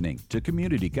been listening to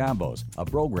Community Combos, a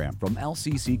program from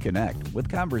LCC Connect with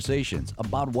conversations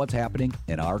about what's happening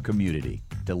in our community.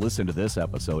 To listen to this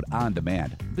episode on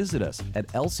demand, visit us at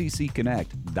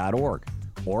lccconnect.org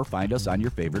or find us on your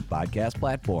favorite podcast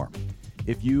platform.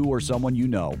 If you or someone you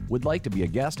know would like to be a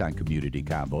guest on Community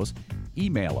Combos,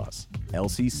 email us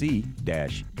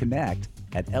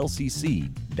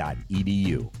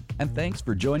lcc-connect@lcc.edu. And thanks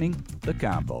for joining The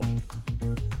Combo.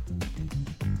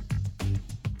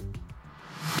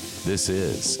 This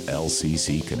is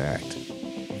LCC Connect.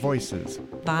 Voices.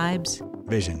 Vibes.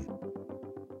 Vision.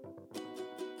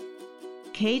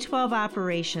 K-12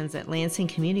 Operations at Lansing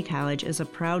Community College is a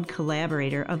proud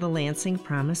collaborator of the Lansing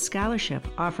Promise Scholarship,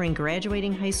 offering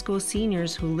graduating high school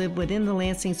seniors who live within the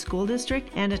Lansing School District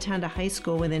and attend a high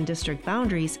school within district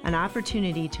boundaries an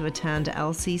opportunity to attend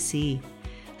LCC.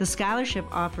 The scholarship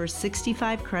offers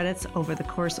 65 credits over the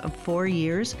course of 4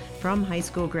 years from high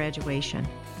school graduation.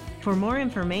 For more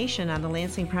information on the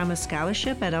Lansing Promise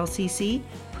Scholarship at LCC,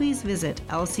 please visit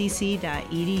lcc.edu/hope.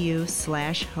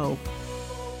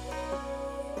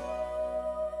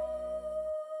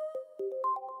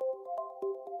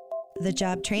 The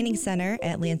Job Training Center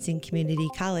at Lansing Community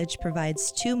College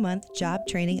provides 2-month job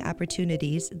training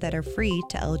opportunities that are free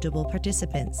to eligible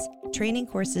participants. Training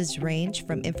courses range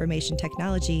from information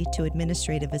technology to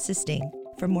administrative assisting.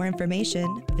 For more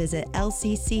information, visit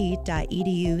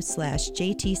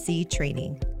lcc.edu/JTC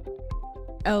training.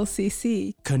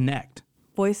 LCC. Connect.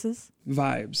 Voices.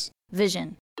 Vibes.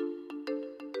 Vision.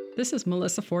 This is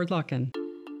Melissa Ford-Lucken.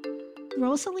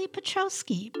 Rosalie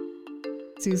Petrowski.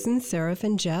 Susan, Seraph,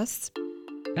 and Jess.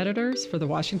 Editors for the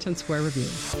Washington Square Review.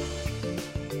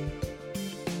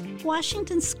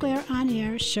 Washington Square On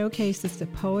Air showcases the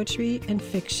poetry and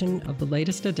fiction of the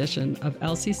latest edition of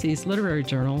LCC's literary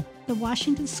journal, the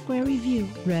Washington Square Review,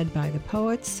 read by the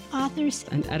poets, authors,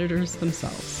 and editors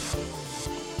themselves.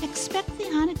 Expect the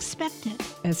unexpected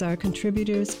as our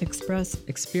contributors express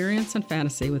experience and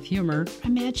fantasy with humor,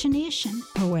 imagination,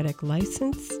 poetic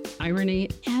license, irony,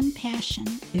 and passion.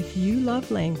 If you love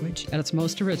language at its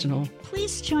most original,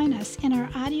 please join us in our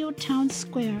audio town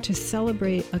square to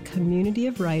celebrate a community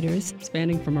of writers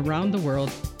spanning from around the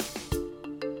world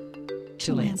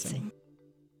to Lansing.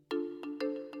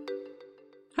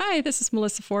 Hi, this is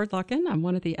Melissa Ford-Lucken. I'm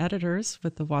one of the editors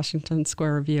with the Washington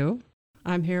Square Review.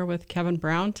 I'm here with Kevin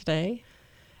Brown today.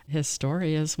 His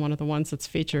story is one of the ones that's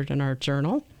featured in our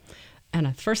journal. And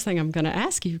the first thing I'm going to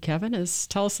ask you, Kevin, is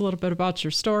tell us a little bit about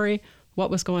your story, what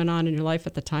was going on in your life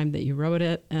at the time that you wrote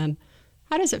it, and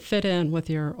how does it fit in with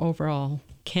your overall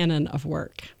canon of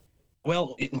work?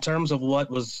 Well, in terms of what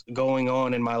was going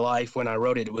on in my life when I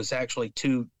wrote it, it was actually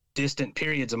two distant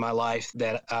periods of my life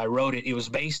that I wrote it. It was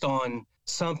based on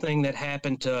something that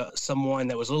happened to someone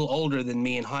that was a little older than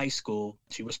me in high school.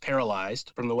 She was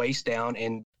paralyzed from the waist down,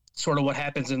 and sort of what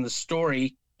happens in the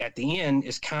story at the end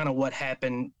is kind of what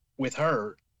happened with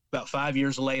her. About 5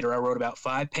 years later, I wrote about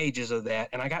 5 pages of that,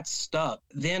 and I got stuck.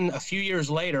 Then a few years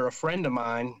later, a friend of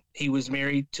mine, he was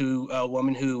married to a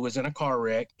woman who was in a car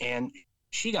wreck, and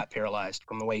she got paralyzed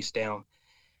from the waist down.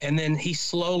 And then he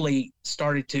slowly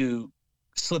started to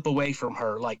slip away from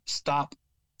her, like stop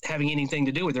having anything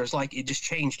to do with her. It's like it just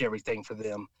changed everything for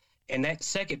them. And that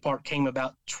second part came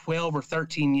about 12 or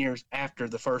 13 years after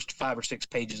the first 5 or 6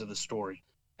 pages of the story.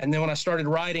 And then when I started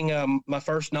writing my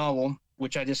first novel,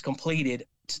 which I just completed,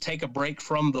 to take a break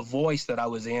from the voice that I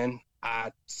was in,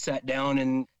 I sat down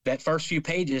and that first few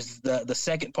pages, the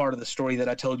second part of the story that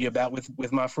I told you about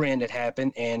with my friend had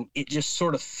happened, and it just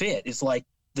sort of fit. It's like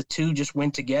the two just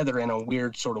went together in a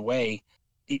weird sort of way.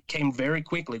 It came very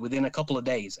quickly within a couple of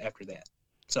days after that.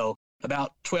 So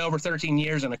about 12 or 13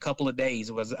 years and a couple of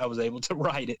days I was able to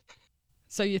write it.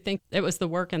 So you think it was the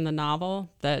work in the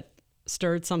novel that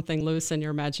stirred something loose in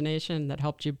your imagination that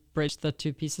helped you bridge the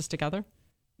two pieces together?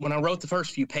 When I wrote the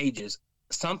first few pages,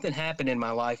 something happened in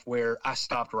my life where I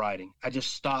stopped writing. I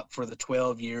just stopped for the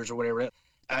 12 years or whatever.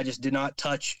 I just did not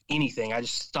touch anything. I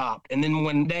just stopped. And then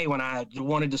one day when I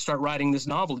wanted to start writing this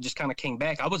novel, it just kind of came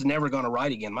back. I was never going to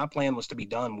write again. My plan was to be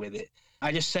done with it.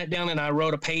 I just sat down and I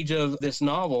wrote a page of this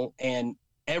novel, and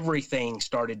everything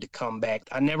started to come back.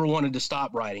 I never wanted to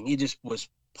stop writing. It just was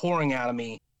pouring out of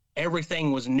me.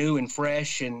 Everything was new and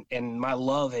fresh, and my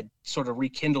love had sort of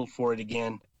rekindled for it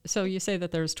again. So you say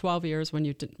that there's 12 years when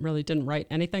you really didn't write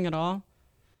anything at all?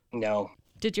 No.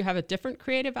 Did you have a different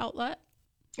creative outlet?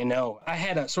 No. I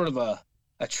had a sort of a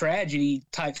tragedy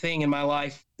type thing in my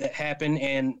life that happened,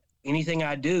 and anything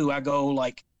I do, I go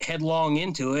like headlong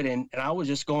into it, and I was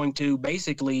just going to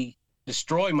basically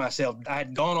destroy myself. I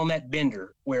had gone on that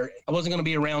bender where I wasn't going to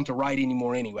be around to write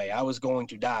anymore anyway. I was going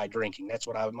to die drinking. That's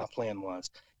what my plan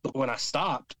was. But when I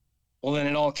stopped, well, then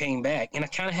it all came back, and I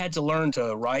kind of had to learn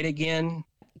to write again.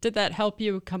 Did that help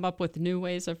you come up with new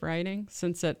ways of writing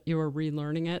since you were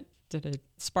relearning it? Did it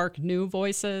spark new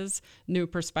voices, new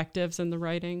perspectives in the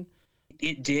writing?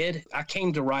 It did. I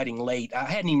came to writing late. I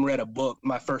hadn't even read a book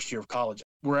my first year of college.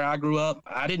 Where I grew up,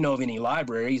 I didn't know of any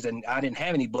libraries, and I didn't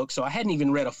have any books, so I hadn't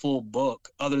even read a full book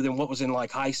other than what was in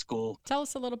like high school. Tell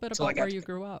us a little bit about where you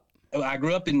grew up. I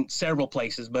grew up in several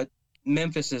places, but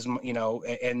Memphis is,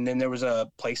 and then there was a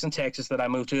place in Texas that I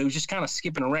moved to. It was just kind of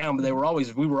skipping around, but we were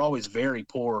always very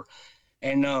poor.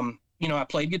 And, I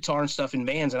played guitar and stuff in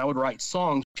bands, and I would write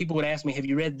songs. People would ask me, have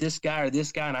you read this guy or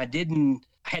this guy? And I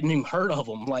hadn't even heard of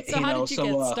them. So how did you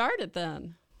get started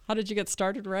then? How did you get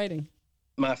started writing?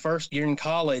 My first year in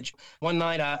college, one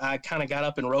night I kind of got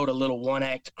up and wrote a little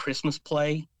one-act Christmas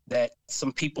play that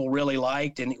some people really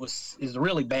liked, and it was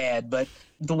really bad. But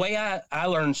the way I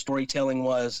learned storytelling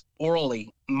was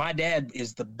orally. My dad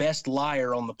is the best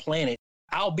liar on the planet.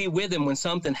 I'll be with him when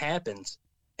something happens,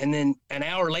 and then an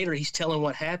hour later he's telling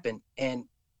what happened, and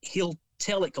he'll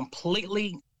tell it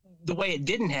completely the way it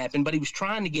didn't happen, but he was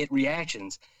trying to get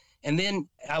reactions. And then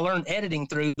I learned editing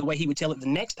through the way he would tell it the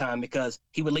next time, because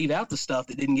he would leave out the stuff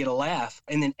that didn't get a laugh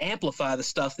and then amplify the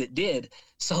stuff that did.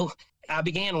 So I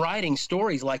began writing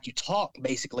stories like you talk,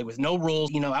 basically, with no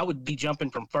rules. I would be jumping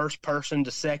from first person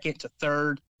to second to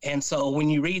third. And so when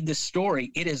you read this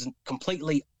story, it is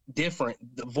completely different,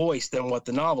 the voice, than what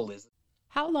the novel is.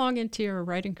 How long into your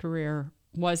writing career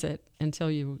was it until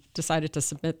you decided to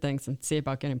submit things and see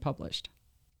about getting published?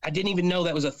 I didn't even know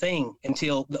that was a thing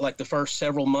until like the first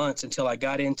several months until I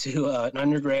got into an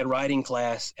undergrad writing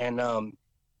class. And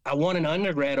I won an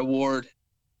undergrad award.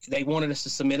 They wanted us to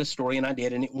submit a story, and I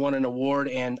did, and it won an award.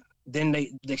 And then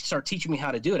they start teaching me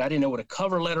how to do it. I didn't know what a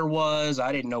cover letter was.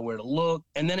 I didn't know where to look.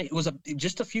 And then it was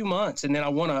just a few months, and then I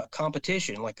won a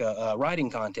competition, like a writing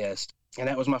contest. And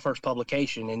that was my first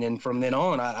publication. And then from then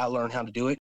on, I learned how to do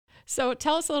it. So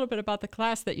tell us a little bit about the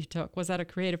class that you took. Was that a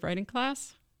creative writing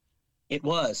class? It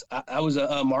was. I was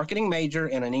a marketing major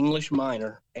and an English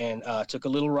minor, and took a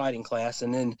little writing class.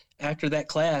 And then after that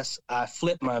class, I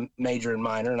flipped my major and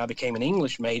minor, and I became an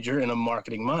English major and a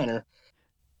marketing minor.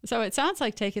 So it sounds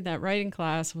like taking that writing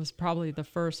class was probably the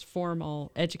first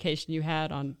formal education you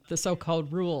had on the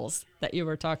so-called rules that you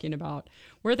were talking about.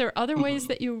 Were there other ways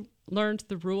that you learned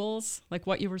the rules, like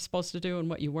what you were supposed to do and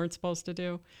what you weren't supposed to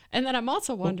do? And then I'm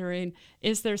also wondering,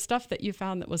 is there stuff that you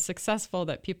found that was successful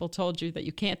that people told you that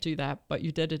you can't do that, but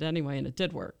you did it anyway and it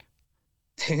did work?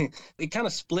 It kind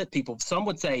of split people. Some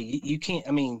would say, you can't,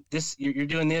 I mean, this, you're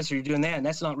doing this or you're doing that, and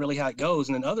that's not really how it goes.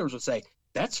 And then others would say,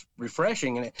 that's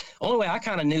refreshing. And the only way I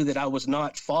kind of knew that I was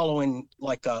not following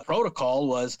like a protocol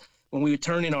was when we would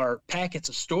turn in our packets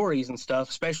of stories and stuff,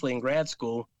 especially in grad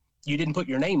school, you didn't put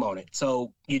your name on it.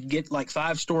 So you'd get like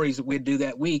 5 stories that we'd do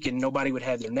that week and nobody would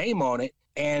have their name on it.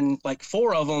 And like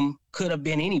 4 of them could have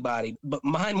been anybody, but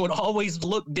mine would always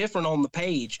look different on the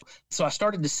page. So I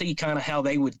started to see kind of how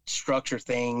they would structure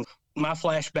things. My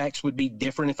flashbacks would be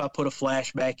different if I put a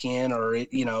flashback in, or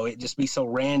it'd just be so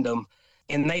random.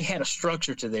 And they had a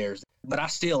structure to theirs, but I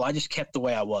just kept the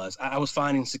way I was. I was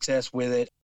finding success with it.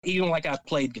 Even like I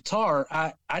played guitar,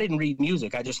 I didn't read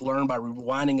music. I just learned by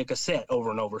rewinding a cassette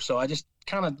over and over. So I just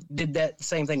kind of did that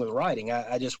same thing with writing.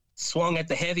 I just swung at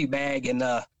the heavy bag and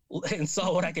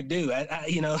saw what I could do.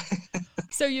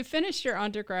 So you finished your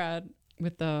undergrad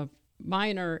with the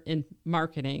minor in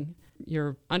marketing.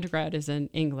 Your undergrad is in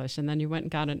English, and then you went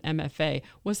and got an MFA.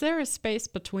 Was there a space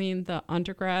between the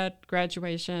undergrad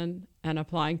graduation and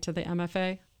applying to the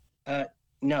MFA?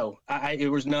 No,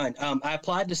 there was none. I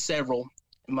applied to several.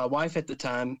 My wife at the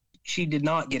time, she did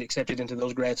not get accepted into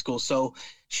those grad schools, so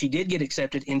she did get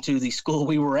accepted into the school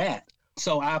we were at.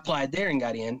 So I applied there and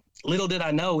got in. Little did I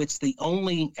know, it's the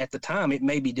only, at the time, it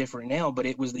may be different now, but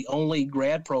it was the only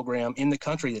grad program in the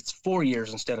country that's 4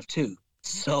 years instead of 2.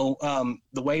 So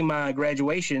the way my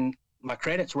graduation, my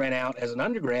credits ran out as an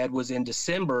undergrad was in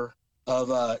December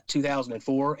of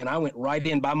 2004, and I went right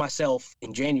in by myself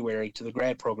in January to the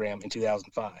grad program in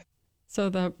 2005. So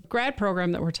the grad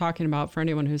program that we're talking about, for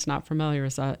anyone who's not familiar,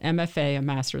 is a MFA, a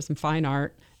Master's in Fine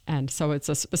Art. And so it's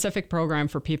a specific program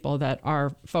for people that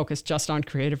are focused just on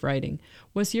creative writing.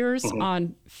 Was yours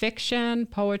on fiction,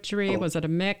 poetry? Was it a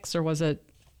mix, or was it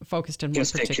focused in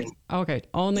just one particular? Fiction. Okay,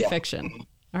 only fiction.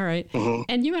 All right.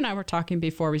 And you and I were talking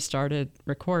before we started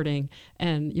recording,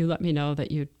 and you let me know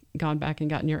that you'd gone back and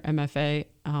gotten your MFA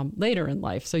later in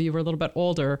life. So you were a little bit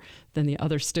older than the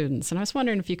other students. And I was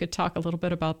wondering if you could talk a little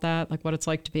bit about that, like what it's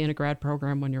like to be in a grad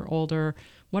program when you're older.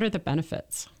 What are the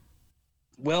benefits?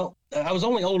 Well, I was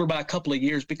only older by a couple of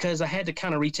years because I had to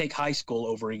kind of retake high school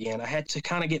over again. I had to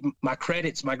kind of get my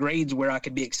credits, my grades where I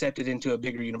could be accepted into a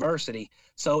bigger university.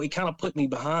 So it kind of put me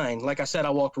behind. Like I said, I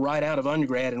walked right out of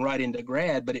undergrad and right into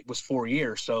grad, but it was 4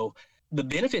 years. So the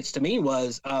benefits to me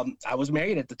was I was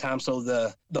married at the time. So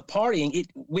the partying,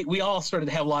 we all started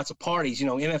to have lots of parties,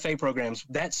 MFA programs.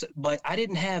 But I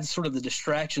didn't have sort of the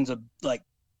distractions of like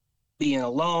being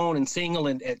alone and single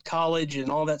and at college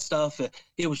and all that stuff.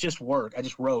 It was just work. I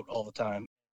just wrote all the time.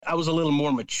 I was a little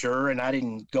more mature, and I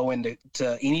didn't go into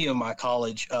any of my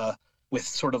college with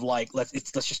sort of like, let's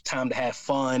just time to have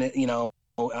fun.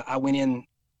 I went in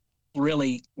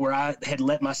really where I had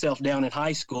let myself down in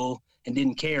high school and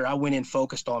didn't care. I went in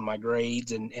focused on my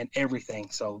grades and everything.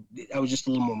 So I was just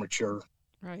a little more mature.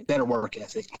 Right. Better work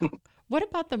ethic. What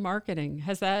about the marketing?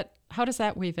 How does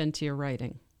that weave into your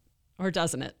writing, or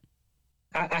doesn't it?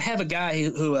 I have a guy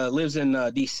who lives in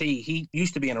D.C. He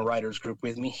used to be in a writer's group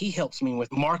with me. He helps me with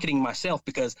marketing myself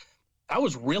because I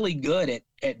was really good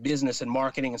at business and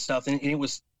marketing and stuff. And it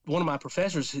was one of my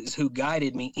professors who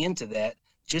guided me into that,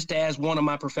 just as one of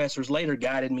my professors later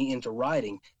guided me into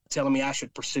writing, telling me I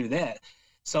should pursue that.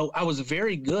 So I was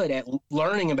very good at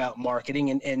learning about marketing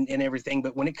and everything.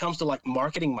 But when it comes to like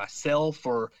marketing myself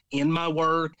or in my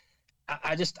work,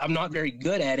 I'm not very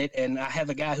good at it. And I have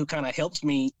a guy who kind of helps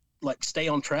me like stay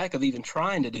on track of even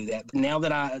trying to do that. Now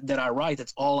that I write,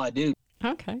 that's all I do.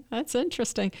 Okay, that's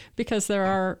interesting because there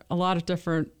are a lot of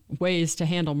different ways to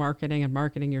handle marketing and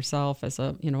marketing yourself as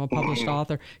a published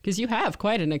author, because you have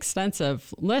quite an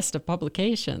extensive list of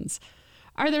publications.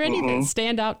 Are there any that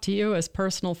stand out to you as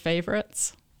personal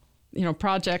favorites?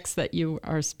 projects that you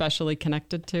are especially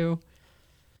connected to?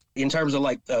 In terms of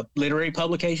like literary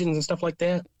publications and stuff like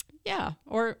that? Yeah.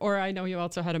 Or I know you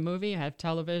also had a movie, you have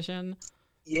television.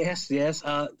 Yes.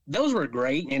 Those were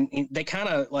great, and they kind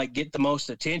of like get the most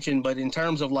attention. But in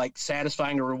terms of like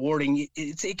satisfying or rewarding,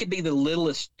 it could be the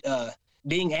littlest.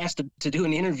 Being asked to do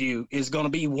an interview is going to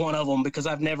be one of them, because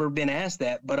I've never been asked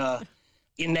that. But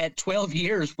in that 12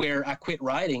 years where I quit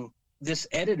writing, this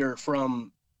editor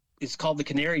it's called the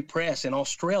Canary Press in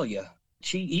Australia.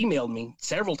 She emailed me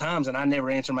several times, and I never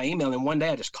answered my email. And one day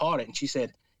I just caught it, and she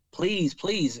said, please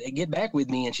get back with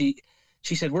me. And she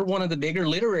said, we're one of the bigger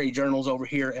literary journals over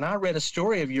here, and I read a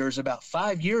story of yours about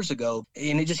 5 years ago,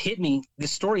 and it just hit me.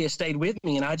 This story has stayed with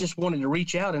me, and I just wanted to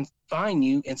reach out and find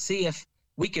you and see if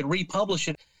we could republish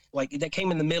it. Like, that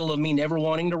came in the middle of me never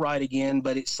wanting to write again,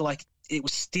 but it's like it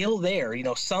was still there.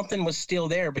 Something was still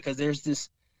there, because there's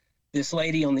this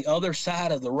lady on the other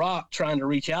side of the rock trying to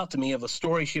reach out to me of a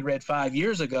story she'd read 5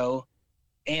 years ago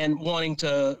and wanting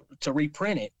to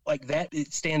reprint it. Like that,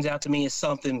 it stands out to me as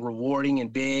something rewarding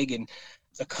and big. And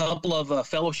a couple of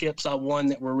fellowships I won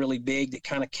that were really big, that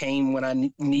kind of came when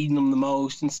I needed them the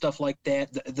most and stuff like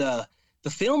that. The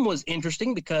film was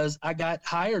interesting because I got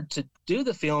hired to do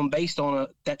the film based on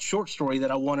that short story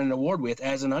that I won an award with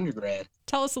as an undergrad.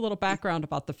 Tell us a little background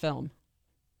about the film.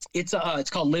 It's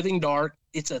called Living Dark.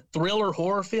 It's a thriller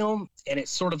horror film, and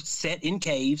it's sort of set in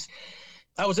caves.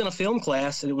 I was in a film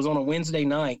class, and it was on a Wednesday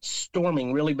night,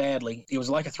 storming really badly. It was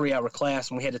like a 3-hour class,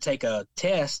 and we had to take a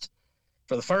test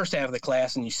for the first half of the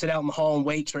class, and you sit out in the hall and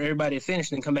wait for everybody to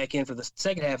finish and then come back in for the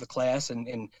second half of the class.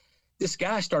 And this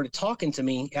guy started talking to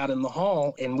me out in the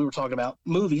hall, and we were talking about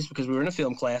movies because we were in a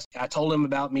film class. I told him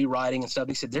about me writing and stuff.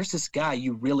 He said, there's this guy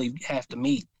you really have to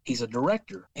meet. He's a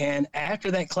director. And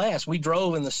after that class, we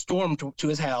drove in the storm to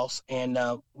his house, and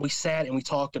we sat and we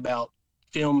talked about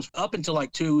films up until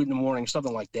like 2 a.m,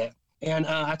 something like that. And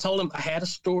I told him I had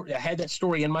that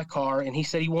story in my car, and he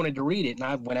said he wanted to read it. And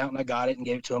I went out and I got it and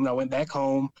gave it to him. And I went back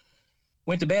home,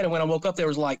 went to bed. And when I woke up, there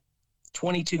was like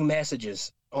 22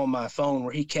 messages on my phone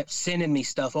where he kept sending me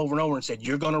stuff over and over and said,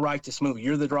 you're going to write this movie.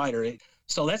 You're the writer.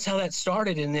 So that's how that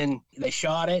started. And then they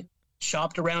shot it,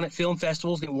 shopped around at film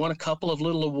festivals, and won a couple of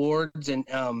little awards. And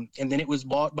then it was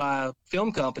bought by a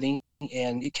film company,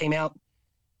 and it came out.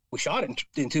 We shot it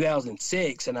in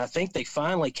 2006, and I think they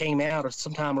finally came out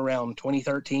sometime around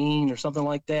 2013 or something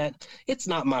like that. It's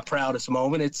not my proudest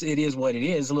moment. It is what it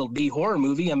is, a little B horror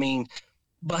movie. I mean,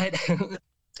 but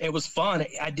it was fun.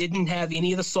 I didn't have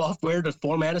any of the software to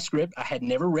format a script. I had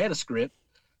never read a script,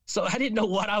 so I didn't know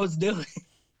what I was doing,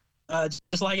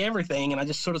 just like everything. And I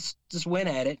just sort of just went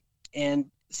at it. And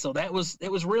so it was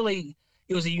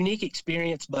a unique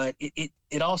experience, but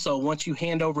it also, once you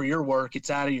hand over your work, it's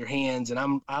out of your hands.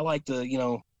 And I like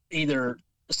to, either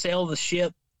sail the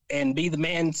ship and be the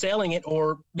man sailing it,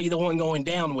 or be the one going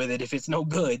down with it if it's no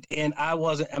good. And I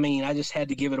just had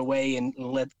to give it away and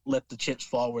let the chips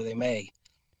fall where they may.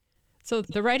 So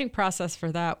the writing process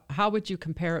for that, how would you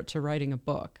compare it to writing a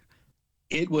book?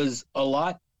 It was a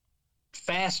lot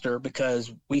faster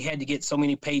because we had to get so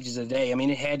many pages a day. I mean,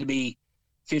 it had to be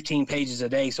 15 pages a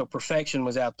day, so perfection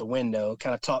was out the window. It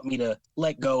kind of taught me to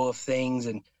let go of things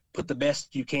and put the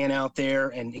best you can out there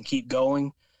and keep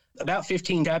going. About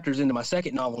 15 chapters into my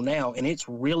second novel now, and it's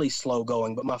really slow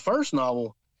going. But my first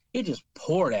novel, it just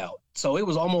poured out. So it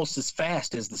was almost as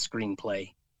fast as the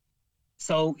screenplay.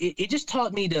 So it just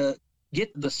taught me to get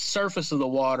the surface of the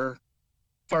water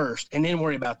first and then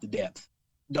worry about the depth.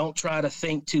 Don't try to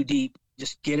think too deep.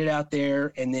 Just get it out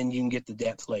there, and then you can get the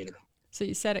depth later. So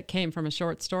you said it came from a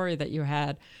short story that you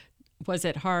had. Was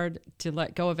it hard to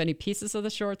let go of any pieces of the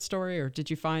short story, or did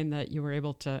you find that you were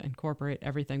able to incorporate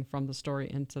everything from the story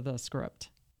into the script?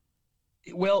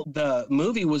 Well, the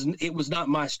movie was not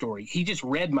my story. He just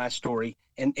read my story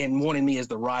and wanted me as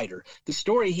the writer. The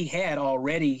story he had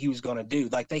already he was going to do.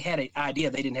 Like, they had an idea.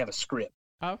 They didn't have a script.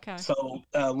 Okay. So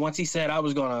once he said I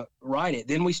was going to write it,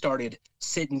 then we started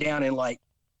sitting down and like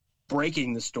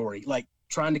breaking the story, like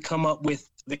trying to come up with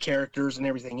the characters and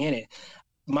everything in it.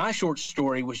 My short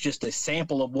story was just a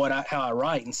sample of how I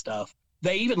write and stuff.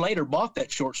 They even later bought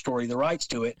that short story, the rights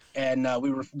to it, and we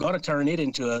were going to turn it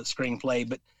into a screenplay,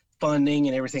 but funding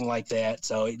and everything like that,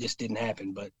 so it just didn't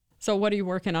happen. But so what are you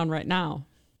working on right now?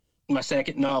 My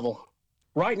second novel.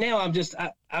 Right now, I'm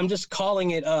just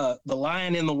calling it The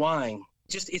Lion in the Wine.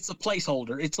 It's a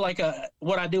placeholder. It's like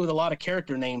what I do with a lot of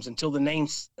character names. Until the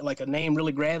name's like a name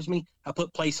really grabs me, I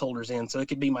put placeholders in. So it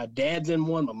could be my dad's in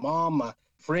one, my mom, my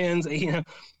friends,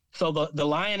 So the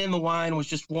Lion in the Wine was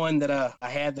just one that I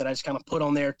had that I just kind of put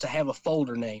on there to have a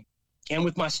folder name. And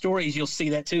with my stories, you'll see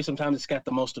that too. Sometimes it's got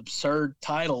the most absurd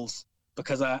titles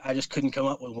because I just couldn't come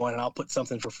up with one, and I'll put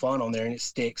something for fun on there and it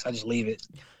sticks. I just leave it.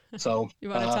 So you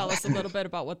want to tell us a little bit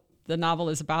about what the novel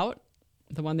is about,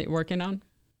 the one that you're working on?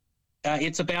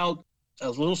 It's about a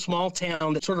little small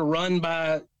town that's sort of run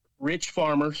by rich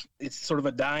farmers. It's sort of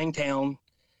a dying town.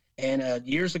 And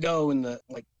years ago in the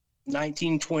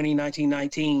 1920,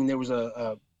 1919, there was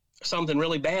something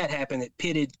really bad happened that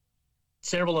pitted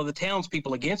several of the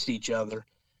townspeople against each other.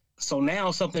 So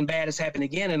now something bad has happened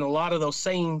again, and a lot of those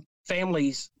same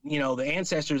families, the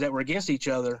ancestors that were against each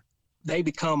other, they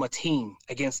become a team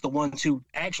against the ones who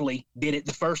actually did it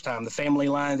the first time, the family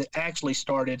line that actually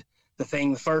started the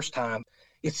thing the first time.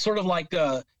 It's sort of like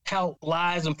how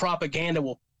lies and propaganda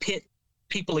will pit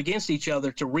people against each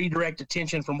other to redirect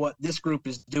attention from what this group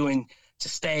is doing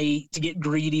to get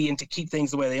greedy and to keep things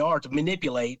the way they are, to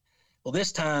manipulate. Well,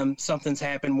 this time something's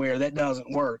happened where that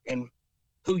doesn't work. And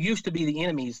who used to be the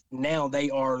enemies, now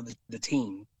they are the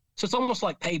team. So it's almost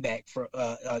like payback for,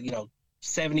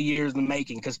 70 years in the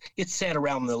making, because it's set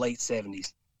around the late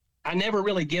 70s. I never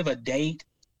really give a date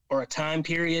or a time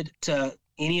period to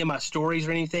any of my stories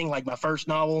or anything. Like my first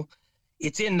novel,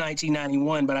 it's in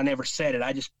 1991, but I never said it.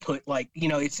 I just put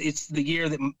it's the year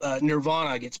that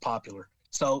Nirvana gets popular.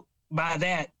 So by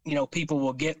that, people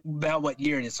will get about what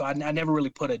year it is. So I never really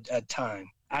put a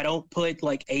time. I don't put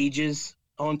ages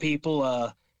on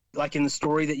people. Like in the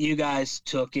story that you guys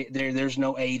took, there's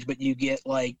no age, but you get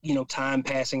time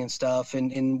passing and stuff.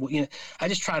 And I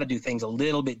just try to do things a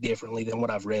little bit differently than what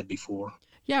I've read before.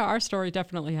 Yeah, our story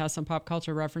definitely has some pop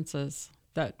culture references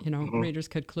that, readers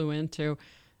could clue into.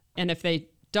 And if they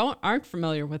aren't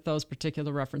familiar with those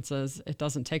particular references, it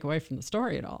doesn't take away from the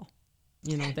story at all.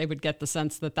 They would get the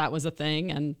sense that was a thing,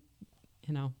 and,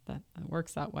 that it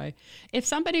works that way. If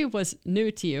somebody was new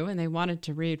to you and they wanted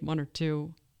to read one or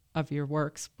two of your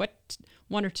works, what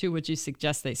one or two would you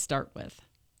suggest they start with?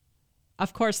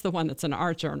 Of course, the one that's in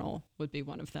our journal would be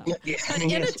one of them. Yeah, but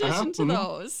in addition to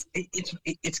those,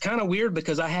 it's kind of weird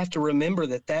because I have to remember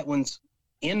that one's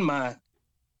in my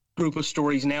group of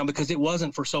stories now because it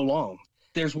wasn't for so long.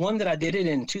 There's one that I did it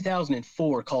in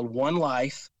 2004 called One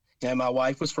Life, and my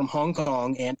wife was from Hong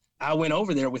Kong, and I went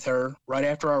over there with her right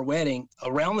after our wedding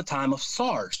around the time of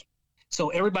SARS. So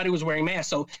everybody was wearing masks.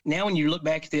 So now when you look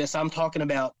back at this, I'm talking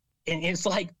about, and it's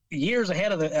like years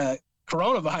ahead of the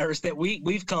coronavirus that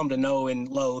we've come to know and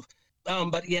loathe.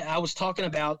 But yeah, I was talking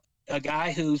about a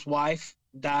guy whose wife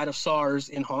died of SARS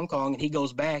in Hong Kong, and he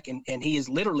goes back and he is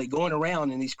literally going around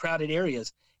in these crowded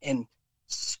areas and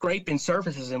scraping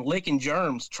surfaces and licking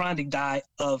germs, trying to die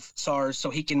of SARS so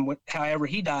he can, however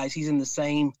he dies, he's in the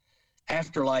same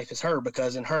afterlife as her,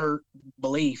 because in her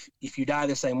belief, if you die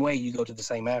the same way, you go to the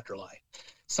same afterlife.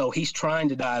 So he's trying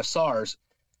to die of SARS.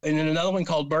 And then another one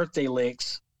called Birthday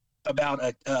Licks, about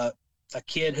a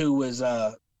kid who was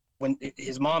when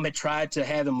his mom had tried to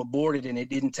have him aborted and it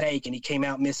didn't take, and he came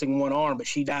out missing one arm, but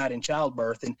she died in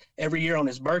childbirth. And every year on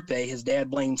his birthday, his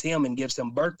dad blames him and gives him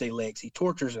birthday licks. He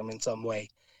tortures him in some way.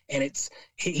 And it's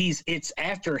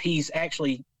after he's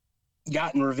actually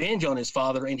gotten revenge on his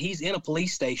father, and he's in a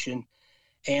police station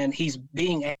and he's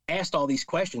being asked all these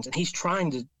questions, and he's trying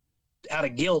to, out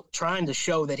of guilt, trying to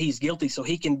show that he's guilty so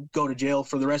he can go to jail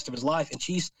for the rest of his life. And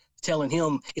she's telling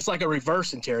him, it's like a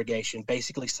reverse interrogation,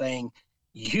 basically saying,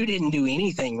 you didn't do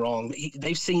anything wrong.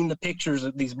 They've seen the pictures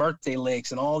of these birthday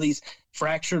licks and all these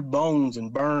fractured bones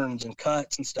and burns and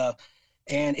cuts and stuff.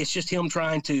 And it's just him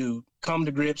trying to come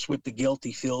to grips with the guilt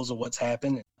he feels of what's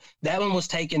happened. That one was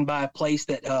taken by a place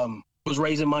that was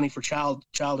raising money for child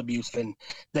abuse. And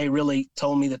they really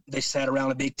told me that they sat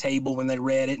around a big table when they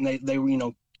read it, and they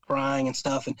were, crying and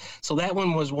stuff. And so that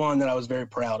one was one that I was very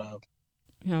proud of.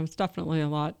 It's definitely a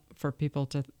lot for people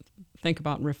to think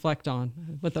about and reflect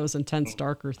on with those intense,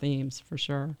 darker themes, for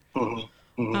sure.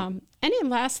 Mm-hmm. Mm-hmm. Any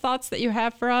last thoughts that you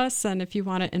have for us? And if you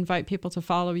want to invite people to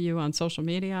follow you on social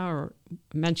media or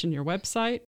mention your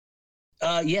website?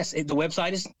 Yes, the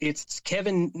website it's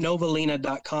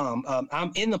kevinnovalina.com.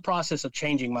 I'm in the process of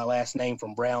changing my last name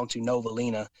from Brown to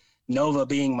Novalina, Nova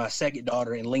being my second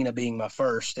daughter and Lena being my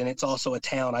first. And it's also a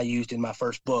town I used in my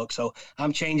first book. So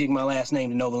I'm changing my last name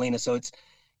to Novalina. So it's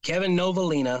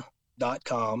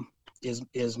kevinnovalina.com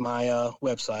is my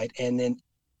website. And then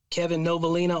Kevin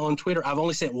Novalina on Twitter. I've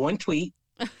only sent one tweet.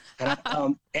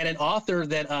 And an author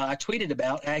that I tweeted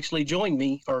about actually joined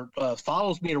me or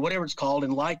follows me or whatever it's called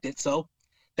and liked it. So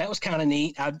that was kind of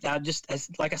neat. I just,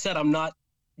 like I said, I'm not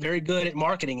very good at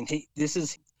marketing. And this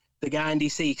is the guy in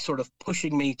DC sort of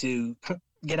pushing me to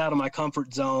get out of my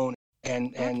comfort zone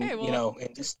and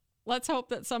just. Let's hope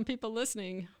that some people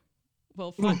listening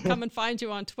will come and find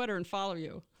you on Twitter and follow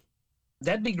you.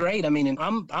 That'd be great. I mean, and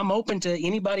I'm open to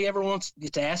anybody ever wants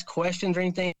to ask questions or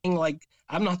anything. Like,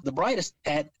 I'm not the brightest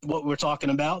at what we're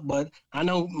talking about, but I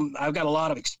know I've got a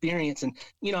lot of experience. And,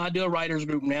 I do a writers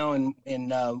group now, and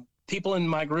people in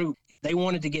my group, they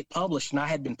wanted to get published, and I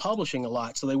had been publishing a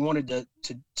lot. So they wanted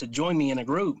to join me in a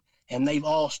group, and they've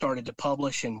all started to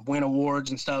publish and win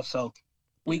awards and stuff. So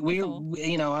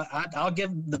I'll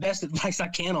give the best advice I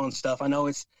can on stuff. I know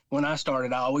it's when I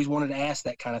started, I always wanted to ask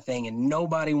that kind of thing, and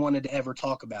nobody wanted to ever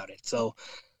talk about it. So,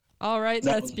 all right,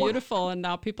 that's beautiful. And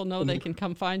now people know they can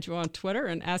come find you on Twitter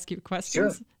and ask you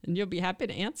questions, and you'll be happy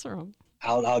to answer them.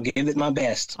 I'll give it my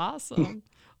best. Awesome.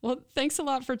 Well, thanks a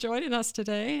lot for joining us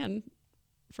today and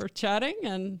for chatting.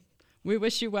 And we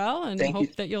wish you well, and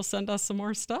hope that you'll send us some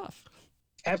more stuff.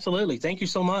 Absolutely. Thank you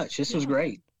so much. This was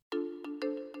great.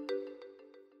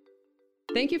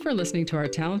 Thank you for listening to our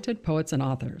talented poets and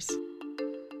authors.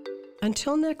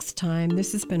 Until next time,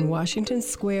 this has been Washington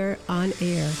Square On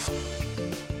Air,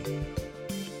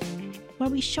 where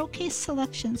we showcase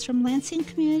selections from Lansing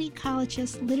Community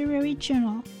College's literary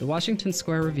journal, The Washington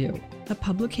Square Review, a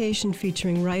publication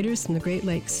featuring writers from the Great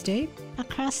Lakes State,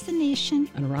 across the nation,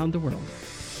 and around the world.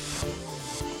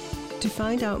 To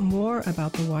find out more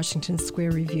about the Washington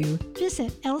Square Review,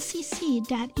 visit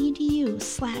lcc.edu/WSR.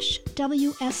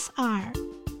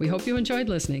 We hope you enjoyed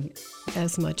listening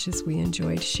as much as we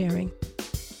enjoyed sharing.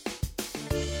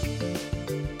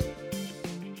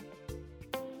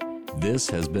 This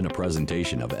has been a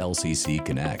presentation of LCC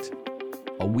Connect,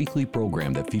 a weekly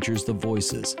program that features the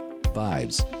voices,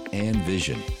 vibes, and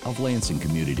vision of Lansing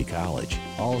Community College.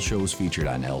 All shows featured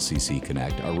on LCC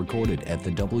Connect are recorded at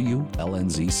the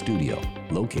WLNZ studio,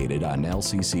 located on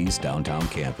LCC's downtown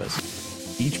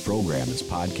campus. Each program is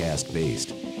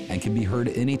podcast-based and can be heard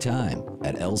anytime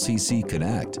at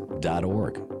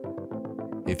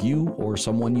lccconnect.org. If you or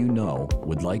someone you know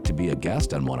would like to be a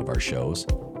guest on one of our shows,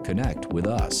 connect with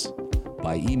us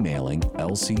by emailing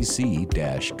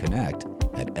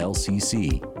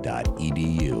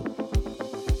lcc-connect@lcc.edu.